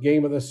up to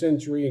game of the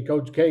century and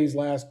Coach K's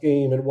last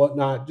game and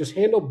whatnot. Just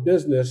handle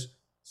business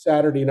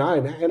Saturday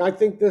night. And I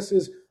think this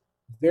is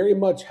very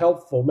much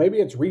helpful. Maybe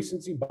it's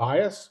recency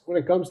bias when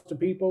it comes to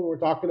people. We're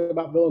talking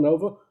about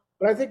Villanova,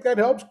 but I think that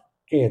helps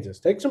Kansas.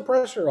 Take some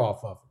pressure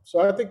off of them. So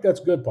I think that's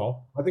good,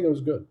 Paul. I think it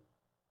was good.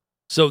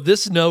 So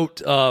this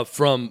note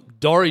from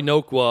Dari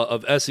Nokwa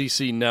of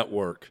SEC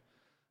Network,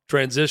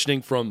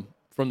 transitioning from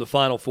the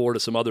Final Four to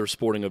some other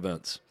sporting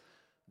events.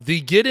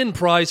 The get-in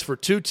price for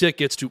 2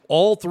 tickets to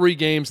all 3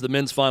 games of the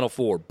men's Final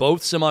Four,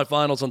 both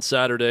semifinals on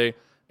Saturday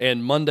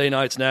and Monday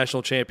night's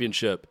national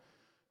championship,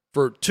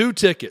 for 2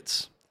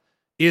 tickets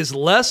is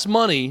less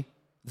money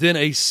than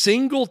a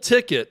single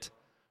ticket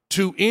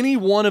to any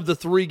one of the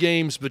 3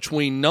 games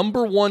between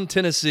number 1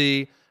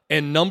 Tennessee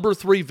and number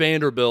 3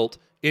 Vanderbilt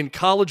in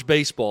college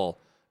baseball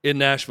in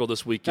Nashville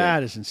this weekend.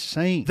 That is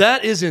insane.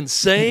 That is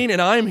insane,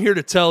 and I'm here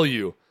to tell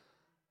you,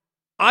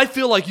 I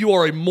feel like you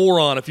are a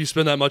moron if you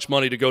spend that much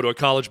money to go to a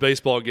college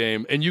baseball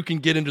game and you can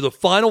get into the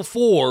Final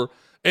Four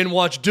and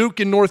watch Duke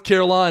in North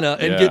Carolina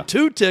and get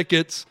 2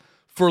 tickets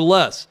for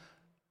less.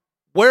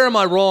 Where am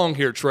I wrong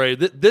here, Trey?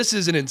 This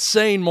is an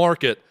insane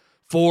market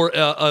for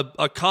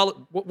a college.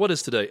 What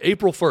is today?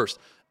 April 1st.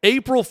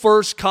 April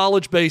 1st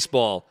college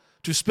baseball.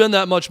 To spend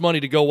that much money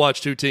to go watch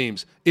 2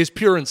 teams is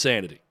pure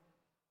insanity.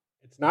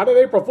 It's not an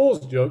April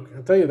Fool's joke,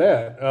 I'll tell you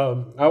that.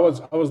 I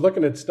was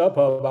looking at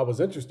StubHub. I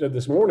was interested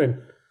this morning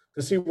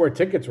to see where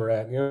tickets were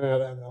at.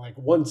 Like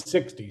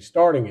 $160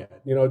 starting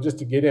at, just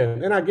to get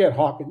in. And I get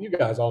Hawkins. You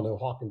guys all know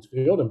Hawkins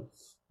Field and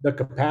the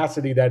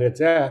capacity that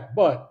it's at,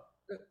 but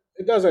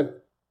it doesn't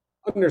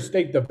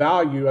understate the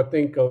value, I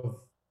think, of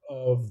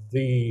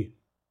the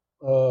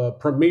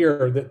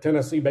premiere that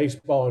Tennessee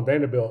baseball and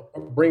Vanderbilt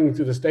are bringing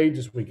to the stage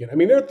this weekend. I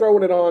mean, they're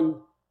throwing it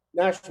on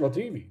national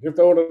TV. They're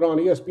throwing it on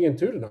ESPN2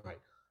 tonight.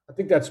 I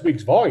think that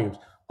speaks volumes.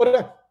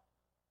 But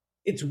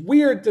it's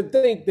weird to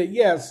think that,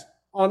 yes,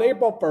 on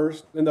April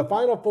 1st, and the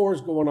Final Four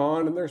is going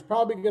on, and there's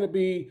probably going to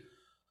be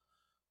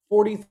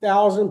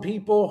 40,000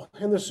 people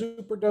in the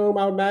Superdome.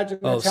 I would imagine.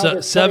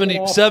 That's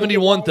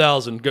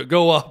 71,000.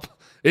 Go up.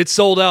 It's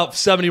sold out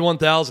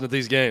 71,000 at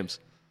these games.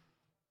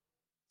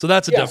 So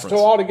that's a difference. So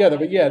all together,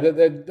 but yeah,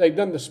 they've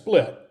done the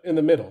split in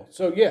the middle.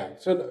 So yeah,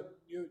 so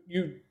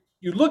you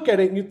look at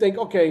it and you think,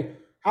 okay,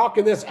 how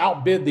can this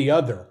outbid the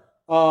other?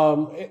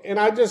 And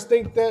I just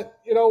think that,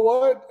 you know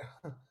what,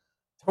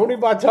 Tony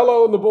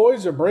Vitello and the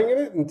boys are bringing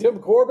it, and Tim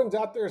Corbin's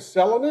out there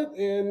selling it.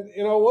 And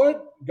you know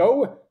what,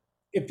 go.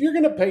 If you're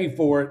going to pay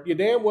for it, you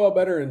damn well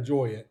better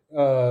enjoy it.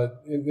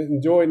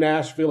 Enjoy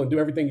Nashville and do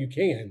everything you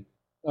can.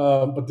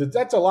 But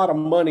that's a lot of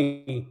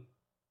money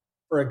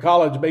for a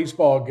college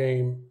baseball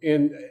game.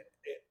 In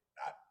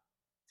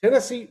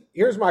Tennessee,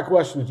 here's my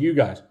question to you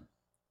guys.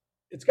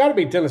 It's got to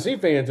be Tennessee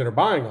fans that are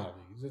buying all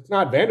these. It's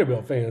not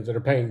Vanderbilt fans that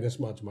are paying this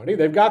much money.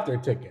 They've got their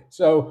ticket.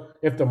 So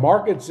if the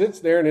market sits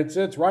there and it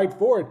sits right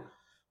for it,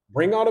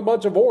 bring on a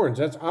bunch of orange.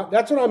 That's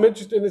what I'm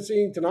interested in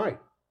seeing tonight.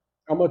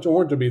 How much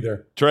orange will be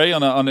there? Trey,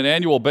 on an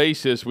annual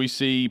basis, we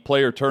see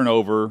player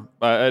turnover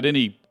at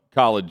any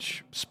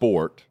college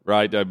sport,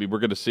 right? I mean, we're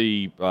going to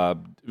see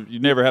you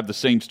never have the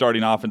same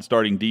starting offense,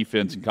 starting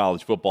defense in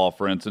college football,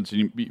 for instance.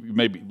 You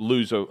maybe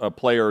lose a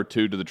player or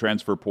two to the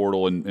transfer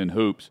portal in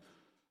hoops.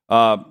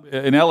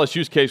 In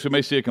LSU's case, we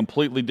may see a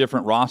completely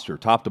different roster,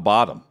 top to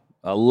bottom.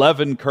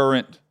 11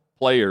 current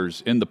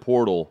players in the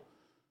portal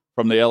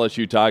from the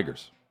LSU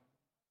Tigers.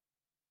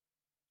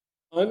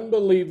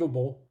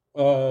 Unbelievable.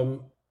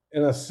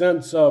 In a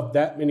sense of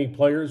that many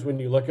players when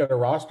you look at a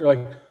roster.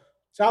 Like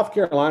South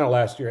Carolina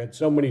last year had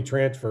so many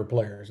transfer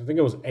players. I think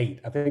it was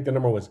 8. I think the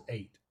number was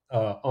 8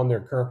 on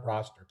their current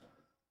roster.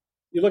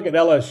 You look at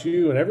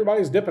LSU and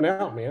everybody's dipping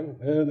out, man.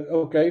 And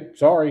okay,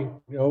 sorry.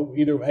 You know,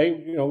 either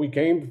we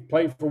came to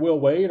play for Will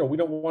Wade, or we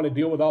don't want to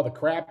deal with all the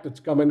crap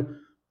that's coming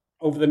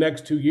over the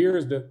next 2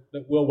 years that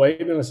Will Wade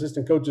and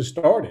assistant coaches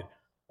started.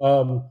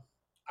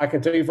 I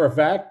can tell you for a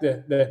fact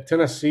that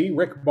Tennessee,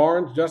 Rick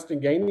Barnes, Justin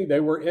Gainey, they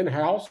were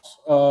in-house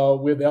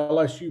with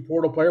LSU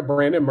portal player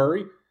Brandon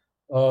Murray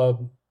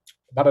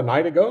about a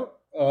night ago,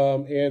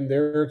 and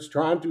they're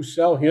trying to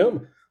sell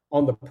him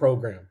on the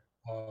program.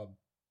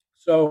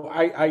 So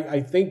I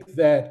think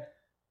that,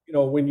 you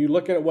know, when you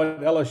look at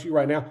what LSU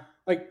right now,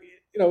 like,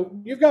 you know,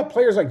 you've got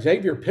players like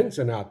Xavier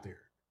Pinson out there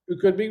who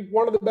could be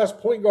one of the best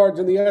point guards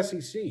in the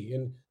SEC,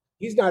 and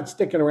he's not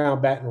sticking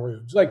around Baton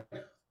Rouge. Like,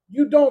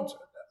 you don't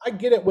 – I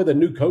get it with a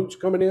new coach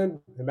coming in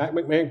and Matt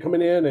McMahon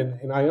coming in,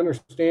 and I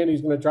understand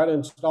he's going to try to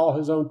install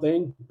his own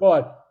thing,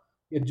 but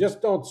you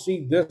just don't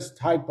see this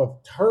type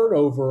of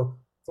turnover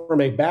from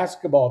a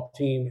basketball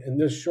team in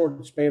this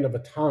short span of a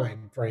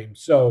time frame.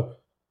 So,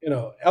 you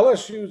know,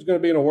 LSU is going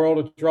to be in a world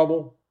of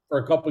trouble for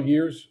a couple of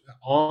years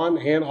on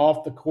and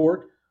off the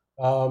court.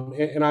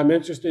 And I'm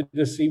interested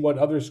to see what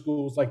other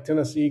schools like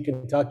Tennessee,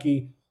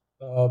 Kentucky,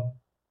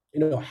 you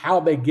know, how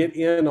they get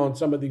in on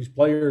some of these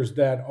players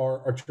that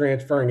are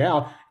transferring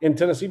out. And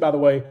Tennessee, by the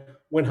way,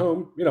 went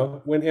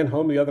in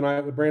home the other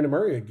night with Brandon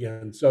Murray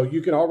again. So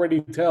you can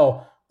already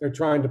tell they're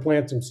trying to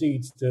plant some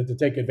seeds to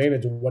take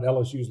advantage of what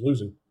LSU's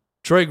losing.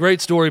 Trey, great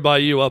story by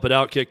you up at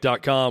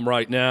Outkick.com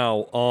right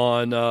now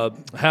on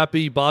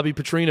Happy Bobby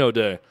Petrino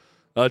Day.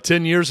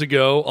 10 years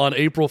ago on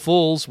April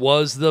Fool's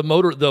was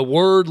the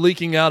word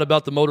leaking out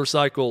about the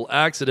motorcycle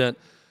accident.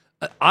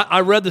 I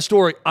read the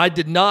story. I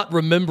did not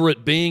remember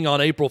it being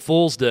on April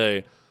Fool's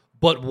Day,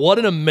 but what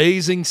an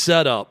amazing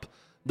setup.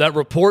 That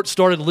report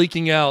started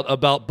leaking out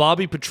about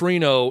Bobby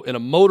Petrino in a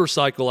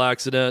motorcycle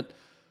accident,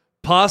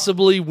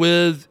 possibly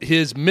with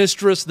his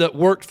mistress that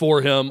worked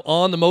for him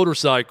on the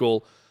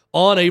motorcycle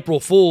on April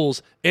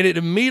Fool's, and it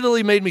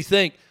immediately made me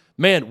think,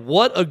 man,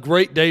 what a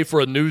great day for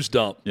a news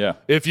dump. Yeah.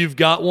 If you've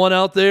got one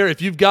out there,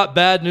 if you've got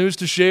bad news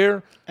to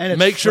share, and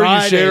make sure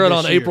you share it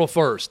on year. April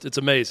 1st. It's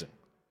amazing.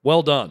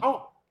 Well done.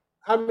 Oh,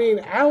 I mean,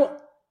 how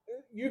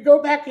you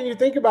go back and you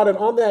think about it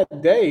on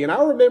that day, and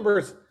I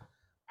remember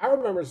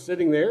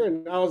sitting there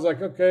and I was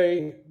like,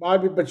 okay,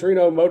 Bobby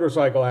Petrino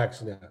motorcycle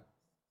accident.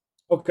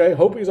 Okay,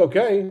 hope he's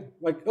okay.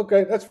 Like,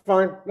 okay, that's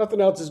fine. Nothing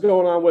else is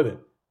going on with it.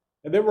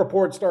 And then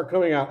reports start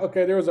coming out.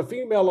 Okay, there was a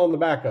female on the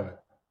back of it.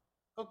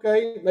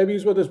 Okay, maybe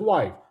he's with his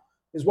wife.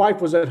 His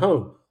wife was at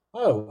home.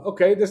 Oh,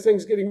 okay, this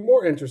thing's getting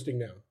more interesting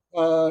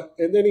now.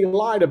 And then he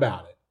lied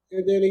about it.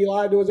 And then he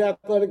lied to his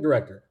athletic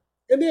director.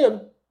 And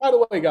then, by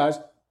the way, guys,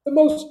 the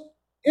most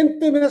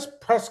infamous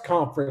press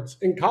conference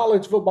in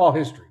college football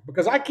history,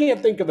 because I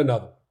can't think of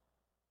another,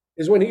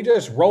 is when he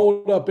just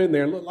rolled up in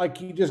there and looked like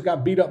he just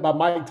got beat up by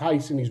Mike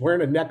Tyson. He's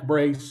wearing a neck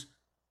brace,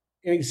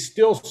 and he's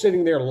still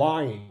sitting there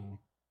lying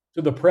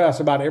to the press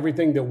about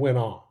everything that went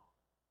on.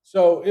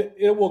 So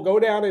it will go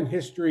down in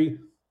history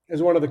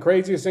as one of the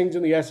craziest things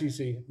in the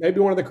SEC,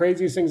 maybe one of the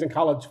craziest things in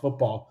college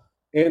football.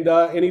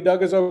 and he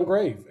dug his own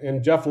grave.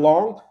 And Jeff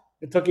Long,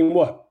 it took him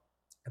what?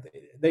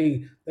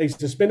 They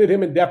suspended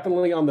him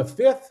indefinitely on the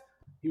 5th.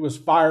 He was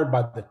fired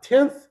by the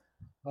 10th.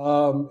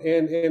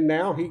 And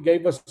now he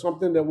gave us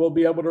something that we'll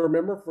be able to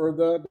remember for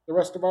the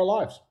rest of our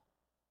lives.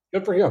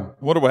 Good for him.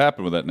 What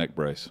happened with that neck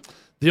brace?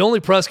 The only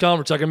press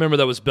conference I can remember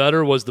that was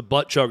better was the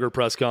butt chugger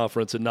press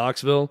conference in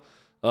Knoxville.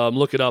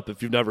 Look it up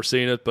if you've never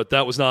seen it, but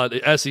that was not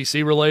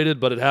SEC related,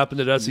 but it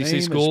happened at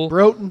SEC school.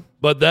 Broughton.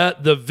 But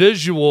the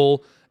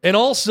visual, and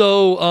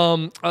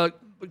also a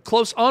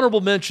close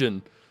honorable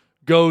mention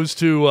goes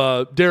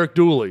to Derek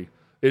Dooley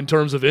in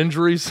terms of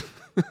injuries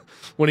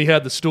when he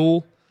had the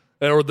stool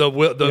or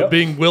the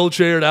being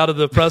wheelchaired out of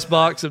the press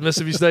box at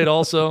Mississippi State.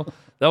 Also,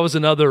 that was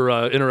another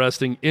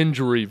interesting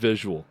injury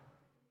visual.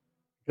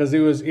 Because he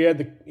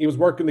was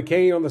working the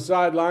cane on the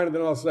sideline, and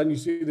then all of a sudden you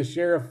see the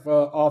sheriff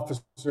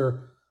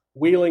officer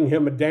wheeling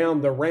him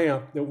down the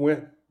ramp that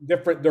went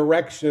different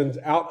directions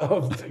out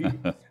of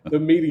the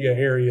media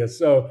area.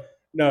 So,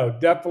 no,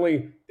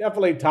 definitely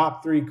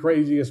top 3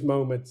 craziest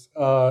moments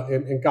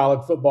in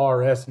college football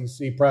or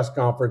SEC press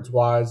conference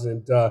wise.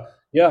 And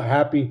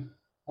happy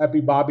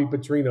Bobby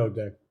Petrino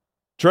Day.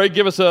 Trey,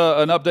 give us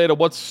an update of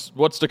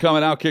what's to come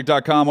at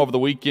Outkick.com over the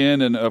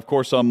weekend, and of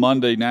course on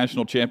Monday,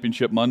 National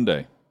Championship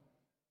Monday.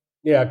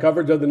 Yeah,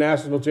 coverage of the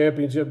national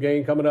championship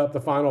game coming up, the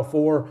Final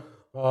Four.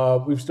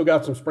 We've still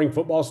got some spring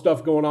football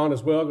stuff going on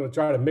as well. Going to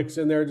try to mix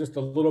in there just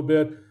a little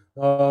bit.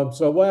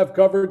 So we'll have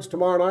coverage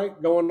tomorrow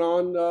night going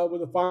on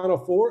with the Final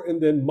Four,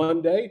 and then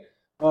Monday,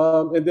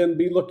 and then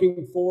be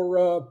looking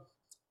for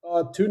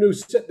 2 new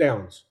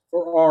sit-downs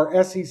for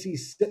our SEC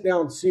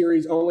sit-down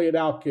series only at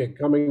Outkick,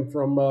 coming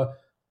from a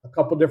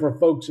couple different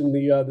folks in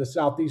the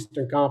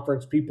Southeastern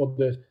Conference, people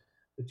that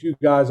you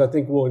guys I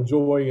think will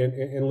enjoy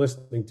and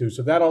listening to.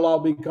 So that'll all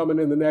be coming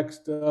in the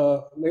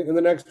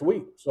next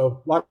week.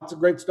 So lots of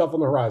great stuff on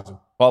the horizon.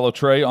 Follow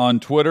Trey on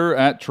Twitter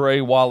at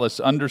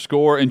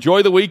 @TreyWallace_.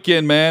 Enjoy the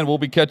weekend, man. We'll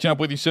be catching up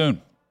with you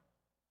soon.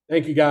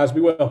 Thank you, guys.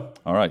 Be well.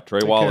 All right,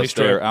 Trey Wallace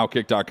there.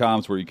 Outkick.com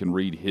is where you can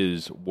read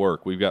his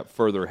work. We've got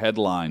further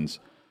headlines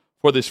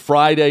for this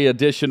Friday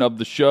edition of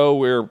the show.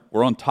 We're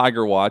on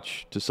Tiger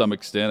Watch to some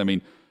extent. I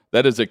mean,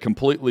 that is a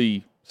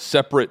completely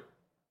separate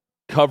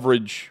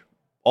coverage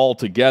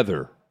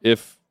altogether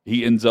if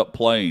he ends up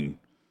playing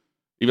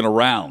even a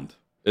round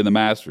in the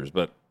Masters.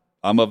 But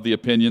I'm of the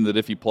opinion that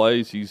if he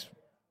plays, he's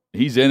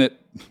in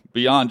it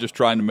beyond just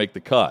trying to make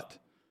the cut.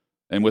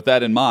 And with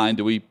that in mind,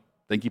 do we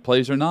think he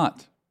plays or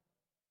not?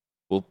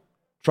 We'll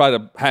try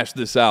to hash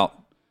this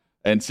out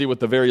and see what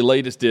the very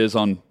latest is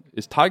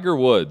Tiger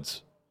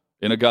Woods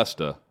in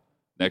Augusta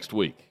next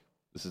week.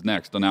 This is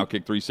next on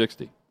Outkick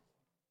 360.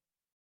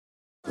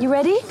 You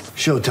ready?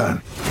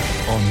 Showtime.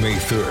 On May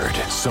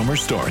 3rd, summer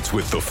starts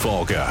with The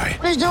Fall Guy.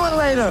 Let's do it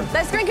later.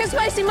 Let's drink a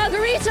spicy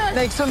margarita.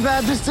 Make some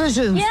bad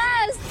decisions.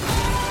 Yes.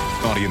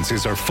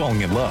 Audiences are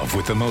falling in love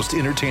with the most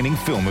entertaining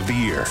film of the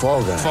year.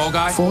 Fall Guy. Fall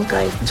Guy? Fall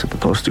guy. That's what the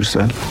poster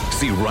said.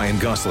 See Ryan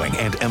Gosling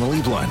and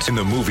Emily Blunt in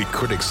the movie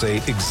critics say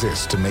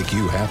exists to make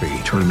you happy.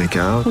 Trying to make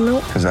it out?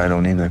 Nope. Because I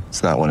don't either.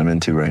 It's not what I'm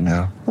into right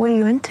now. What are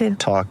you into?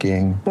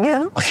 Talking.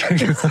 Yeah.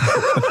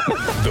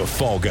 The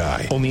Fall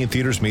Guy. Only in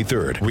theaters May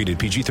 3rd. Rated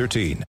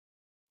PG-13.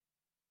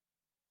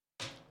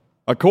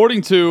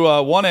 According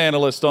to one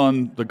analyst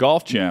on the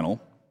Golf Channel,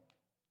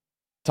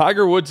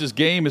 Tiger Woods'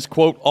 game is,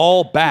 quote,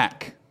 all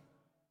back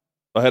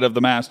ahead of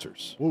the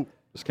Masters. Ooh.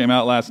 This came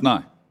out last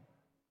night.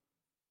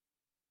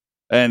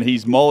 And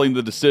he's mulling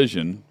the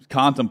decision,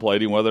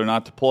 contemplating whether or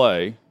not to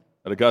play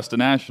at Augusta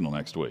National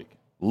next week,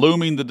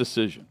 looming the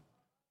decision.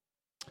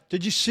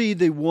 Did you see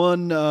the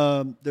one,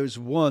 there's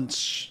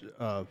once,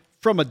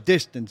 from a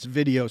distance,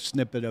 video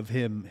snippet of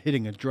him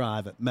hitting a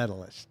drive at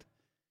Medalist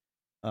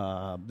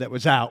that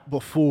was out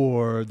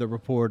before the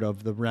report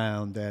of the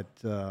round at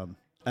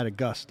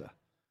Augusta?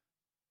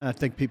 I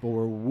think people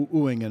were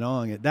oohing and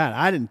ahhing at that.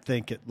 I didn't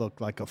think it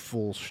looked like a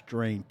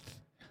full-strength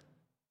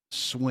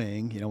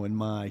swing, in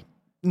my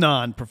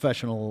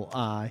non-professional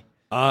eye.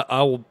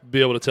 I will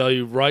be able to tell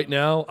you right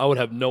now, I would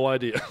have no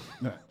idea.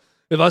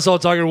 If I saw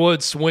Tiger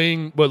Woods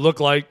swing what looked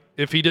like,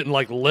 if he didn't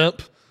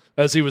limp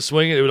as he was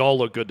swinging, it would all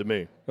look good to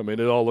me. I mean,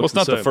 it all looks the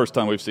same. It's not the first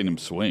time we've seen him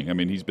swing. I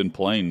mean, he's been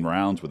playing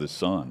rounds with his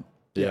son.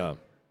 Yeah.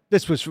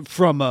 This was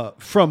from a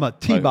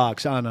tee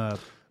box on a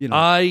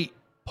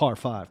par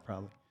 5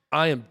 probably.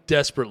 I am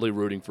desperately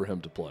rooting for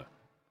him to play.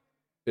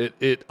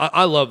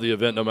 I love the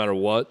event no matter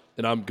what,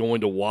 and I'm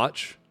going to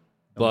watch.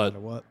 No matter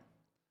what.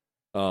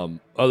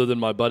 Other than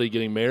my buddy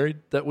getting married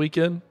that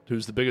weekend,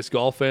 who's the biggest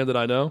golf fan that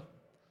I know,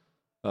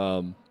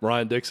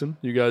 Ryan Dixon,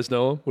 you guys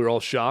know him. We were all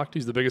shocked.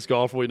 He's the biggest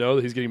golfer we know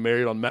that he's getting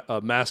married on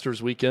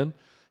Masters weekend.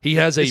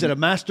 Is it a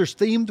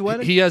Masters-themed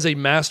wedding? He has a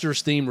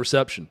Masters-themed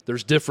reception.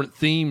 There's different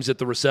themes at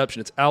the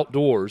reception. It's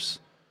outdoors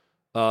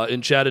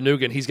in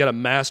Chattanooga, and he's got a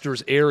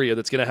Masters area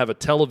that's going to have a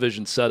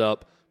television set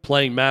up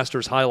playing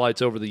Masters highlights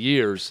over the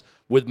years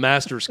with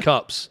Masters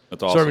cups.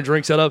 That's awesome. Serving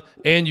drinks set up,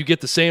 and you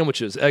get the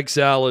sandwiches, egg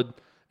salad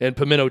and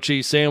pimento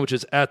cheese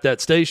sandwiches at that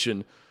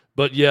station,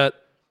 but yet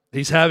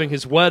he's having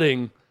his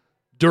wedding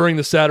during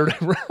the Saturday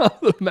round of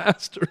the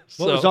Masters.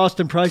 What was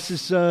Austin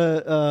Price's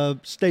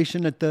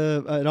station at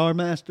our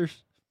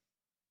Masters?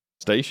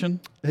 Station?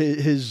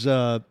 His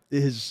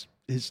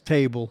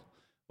table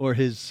or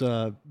his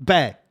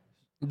bay.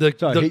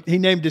 He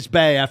named his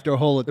bay after a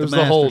hole at the Masters.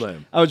 It was the hole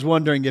name. I was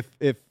wondering if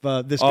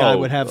this guy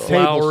would have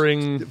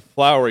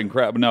flowering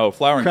crab. No,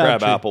 flowering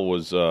crab apple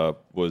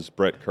was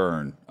Brett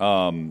Kern.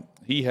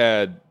 He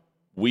had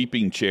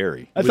weeping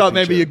cherry. I thought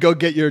maybe you'd go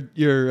get your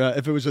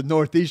if it was a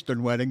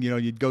Northeastern wedding,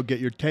 you'd go get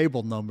your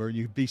table number.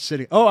 You'd be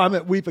sitting. Oh, I'm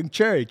at Weeping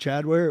Cherry,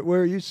 Chad. Where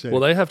are you sitting?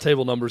 Well, they have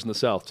table numbers in the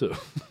South too.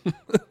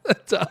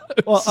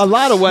 Well, a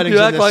lot of weddings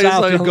in the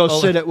South, you go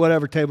sit at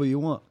whatever table you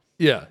want.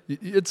 Yeah,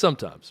 it's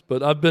sometimes.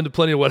 But I've been to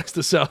plenty of weddings in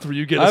the South where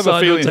you get I have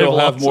a feeling table he'll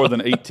have more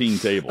than 18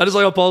 tables. I just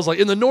like how Paul's like,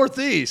 in the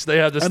Northeast, they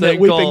have this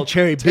thing called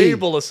Cherry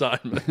table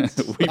assignments.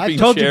 Weeping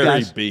told you Cherry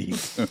guys, B.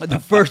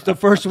 the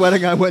first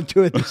wedding I went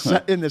to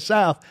in the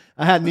South,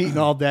 I hadn't eaten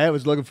all day. I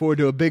was looking forward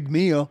to a big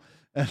meal.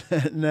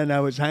 And then I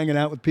was hanging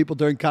out with people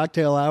during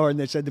cocktail hour, and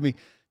they said to me,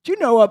 do you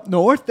know up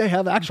north they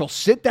have actual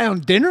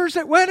sit-down dinners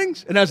at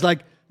weddings? And I was like,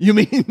 you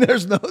mean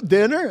there's no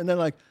dinner? And they're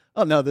like,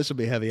 oh, no, this will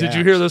be heavy. Did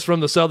you hear this from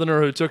the Southerner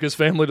who took his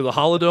family to the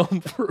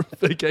Holidome for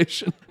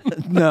vacation?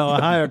 No,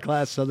 a higher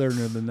class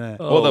Southerner than that.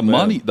 Well, the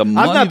money I've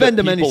not been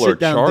that to many people are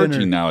sit-down charging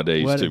dinner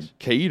nowadays weddings. to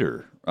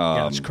cater.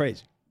 Yeah, it's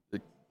crazy.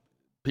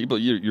 People,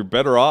 you're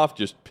better off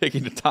just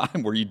picking a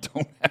time where you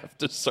don't have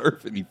to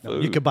serve any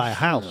food. You could buy a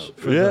house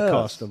for the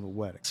cost of a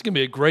wedding. It's going to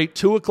be a great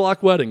 2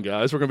 o'clock wedding,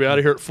 guys. We're going to be out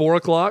of here at 4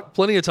 o'clock.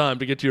 Plenty of time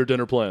to get to your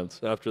dinner plans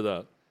after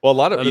that. Well, a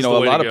lot of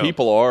go.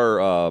 people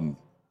are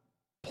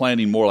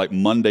planning more like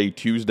Monday,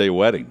 Tuesday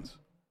weddings.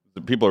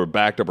 The people are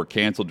backed up or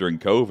canceled during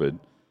COVID,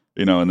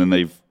 and then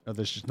they've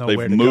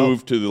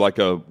moved to like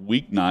a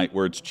weeknight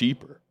where it's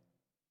cheaper.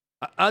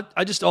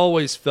 I just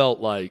always felt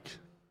like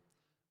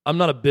I'm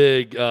not a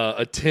big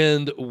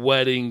attend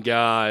wedding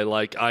guy.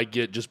 Like I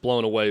get just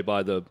blown away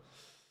by the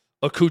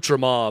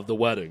accoutrement of the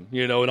wedding,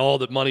 and all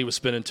that money was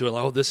spent into it.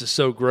 Like, oh, this is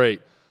so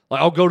great. Like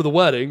I'll go to the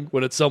wedding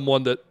when it's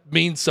someone that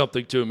means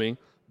something to me.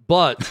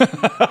 But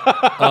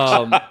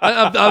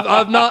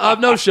I've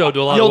no showed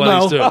to a lot of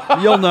weddings too.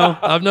 You'll know.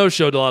 I've no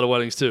showed to a lot of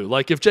weddings too.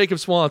 Like if Jacob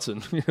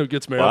Swanson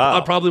gets married,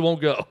 I probably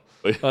won't go.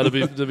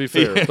 To be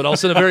fair, but I'll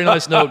send a very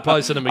nice note and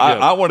probably send him a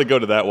gift. I want to go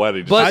to that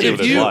wedding. But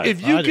if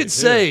you could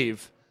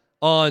save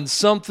on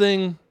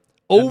something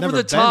over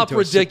the top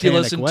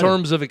ridiculous in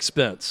terms of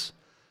expense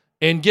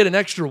and get an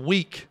extra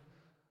week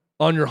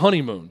on your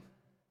honeymoon,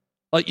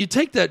 like you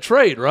take that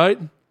trade, right?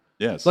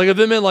 Yes. Like if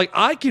it meant like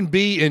I can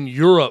be in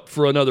Europe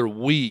for another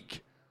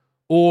week,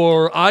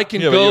 or I can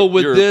go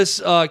with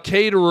this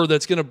caterer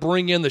that's going to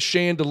bring in the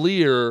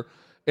chandelier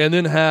and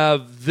then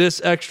have this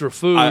extra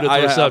food at the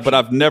reception. But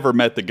I've never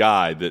met the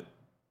guy that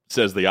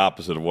says the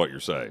opposite of what you're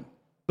saying.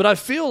 But I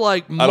feel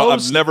like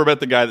I've never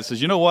met the guy that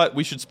says, you know what,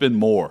 we should spend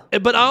more.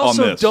 But I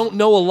also don't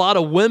know a lot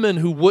of women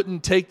who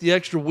wouldn't take the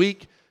extra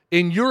week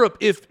in Europe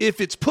if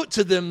it's put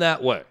to them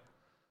that way,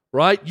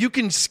 right? You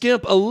can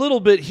skimp a little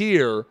bit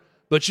here,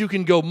 but you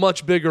can go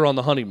much bigger on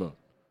the honeymoon.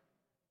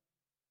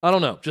 I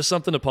don't know. Just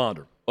something to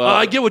ponder. Well,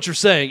 I get what you're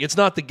saying. It's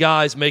not the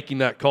guys making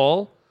that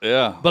call.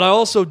 Yeah. But I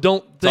also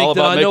don't think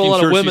that I know a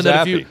lot of women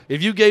that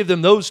if you gave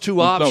them those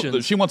two options. No,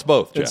 she wants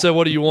both. And said,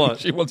 what do you want?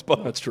 She wants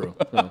both. That's true.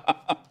 Yeah.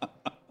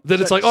 Then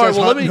it's like, all right,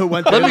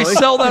 well, let me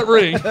sell that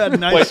ring.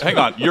 Nice. Wait, hang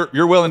on.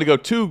 You're willing to go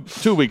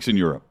two weeks in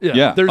Europe?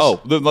 Yeah.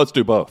 Then let's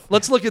do both.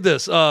 Let's look at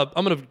this. I'm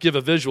going to give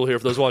a visual here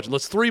for those watching.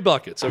 Let's 3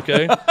 buckets,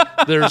 okay?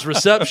 There's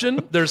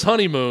reception, there's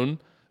honeymoon,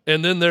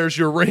 and then there's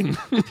your ring.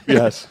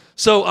 Yes.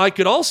 So I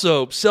could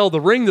also sell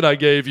the ring that I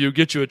gave you,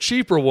 get you a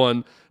cheaper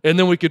one, and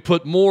then we could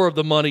put more of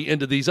the money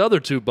into these other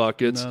 2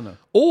 buckets. No.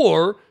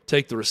 Or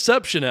take the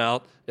reception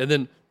out and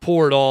then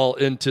pour it all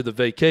into the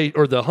vacation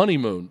or the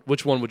honeymoon.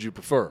 Which one would you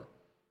prefer?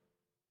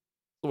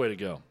 The way to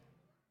go.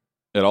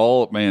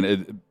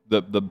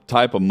 The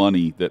type of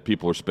money that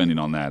people are spending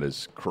on that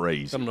is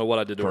crazy. I don't know what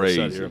I did to our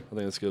set here. I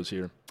think this goes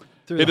here.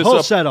 Hit the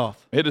whole set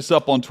off. Hit us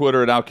up on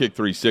Twitter at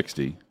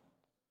Outkick360.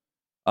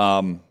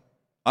 I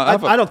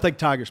don't think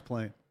Tiger's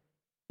playing.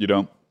 You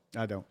don't?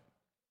 I don't.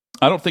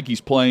 I don't think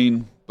he's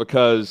playing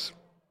because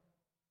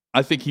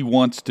I think he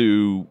wants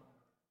to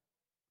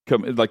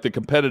like the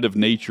competitive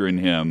nature in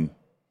him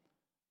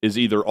is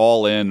either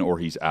all in or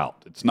he's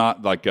out. It's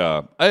not like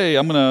hey,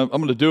 I'm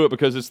gonna do it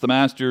because it's the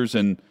Masters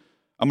and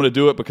I'm gonna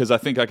do it because I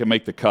think I can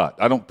make the cut.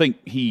 I don't think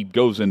he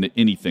goes into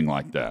anything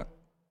like that.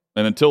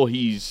 And until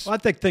he's I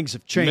think things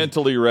have changed.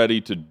 Mentally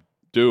ready to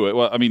do it.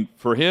 Well, I mean,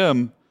 for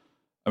him,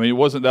 it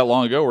wasn't that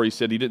long ago where he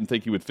said he didn't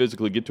think he would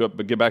physically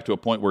get back to a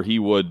point where he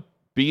would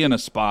be in a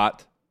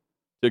spot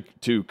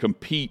to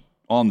compete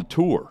on the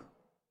tour.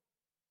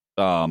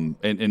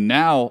 And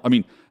now,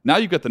 now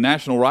you've got the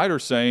national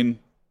writers saying,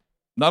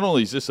 not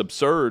only is this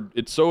absurd,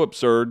 it's so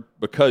absurd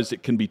because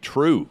it can be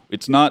true.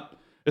 It's not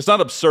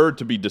absurd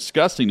to be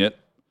discussing it.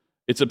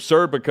 It's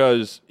absurd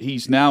because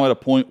he's now at a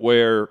point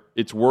where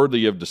it's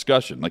worthy of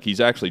discussion. Like he's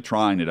actually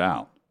trying it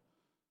out.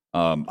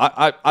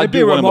 I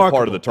do want him a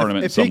part of the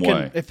tournament in some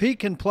way. If he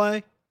can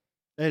play,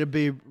 it'd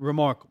be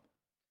remarkable.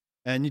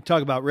 And you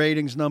talk about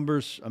ratings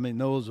numbers. I mean,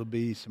 those will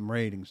be some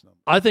ratings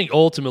numbers. I think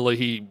ultimately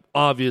he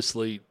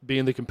obviously,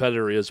 being the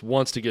competitor he is,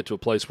 wants to get to a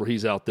place where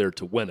he's out there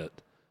to win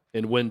it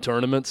and win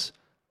tournaments.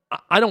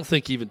 I don't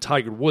think even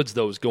Tiger Woods,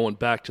 though, is going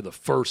back to the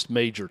first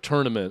major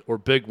tournament or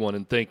big one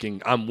and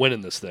thinking, I'm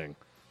winning this thing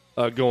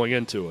going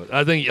into it.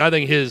 I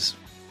think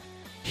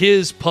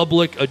his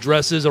public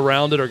addresses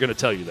around it are going to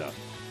tell you that.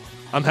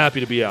 I'm happy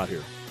to be out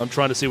here. I'm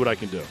trying to see what I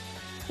can do.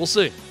 We'll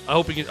see. I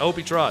hope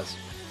he tries.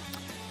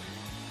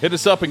 Hit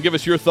us up and give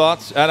us your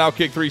thoughts at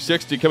Outkick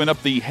 360. Coming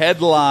up, the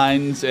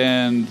headlines,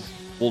 and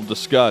we'll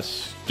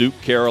discuss Duke,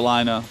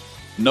 Carolina,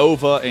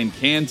 Nova, and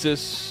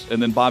Kansas.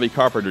 And then Bobby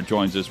Carpenter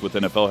joins us with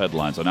NFL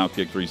headlines on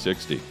Outkick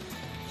 360.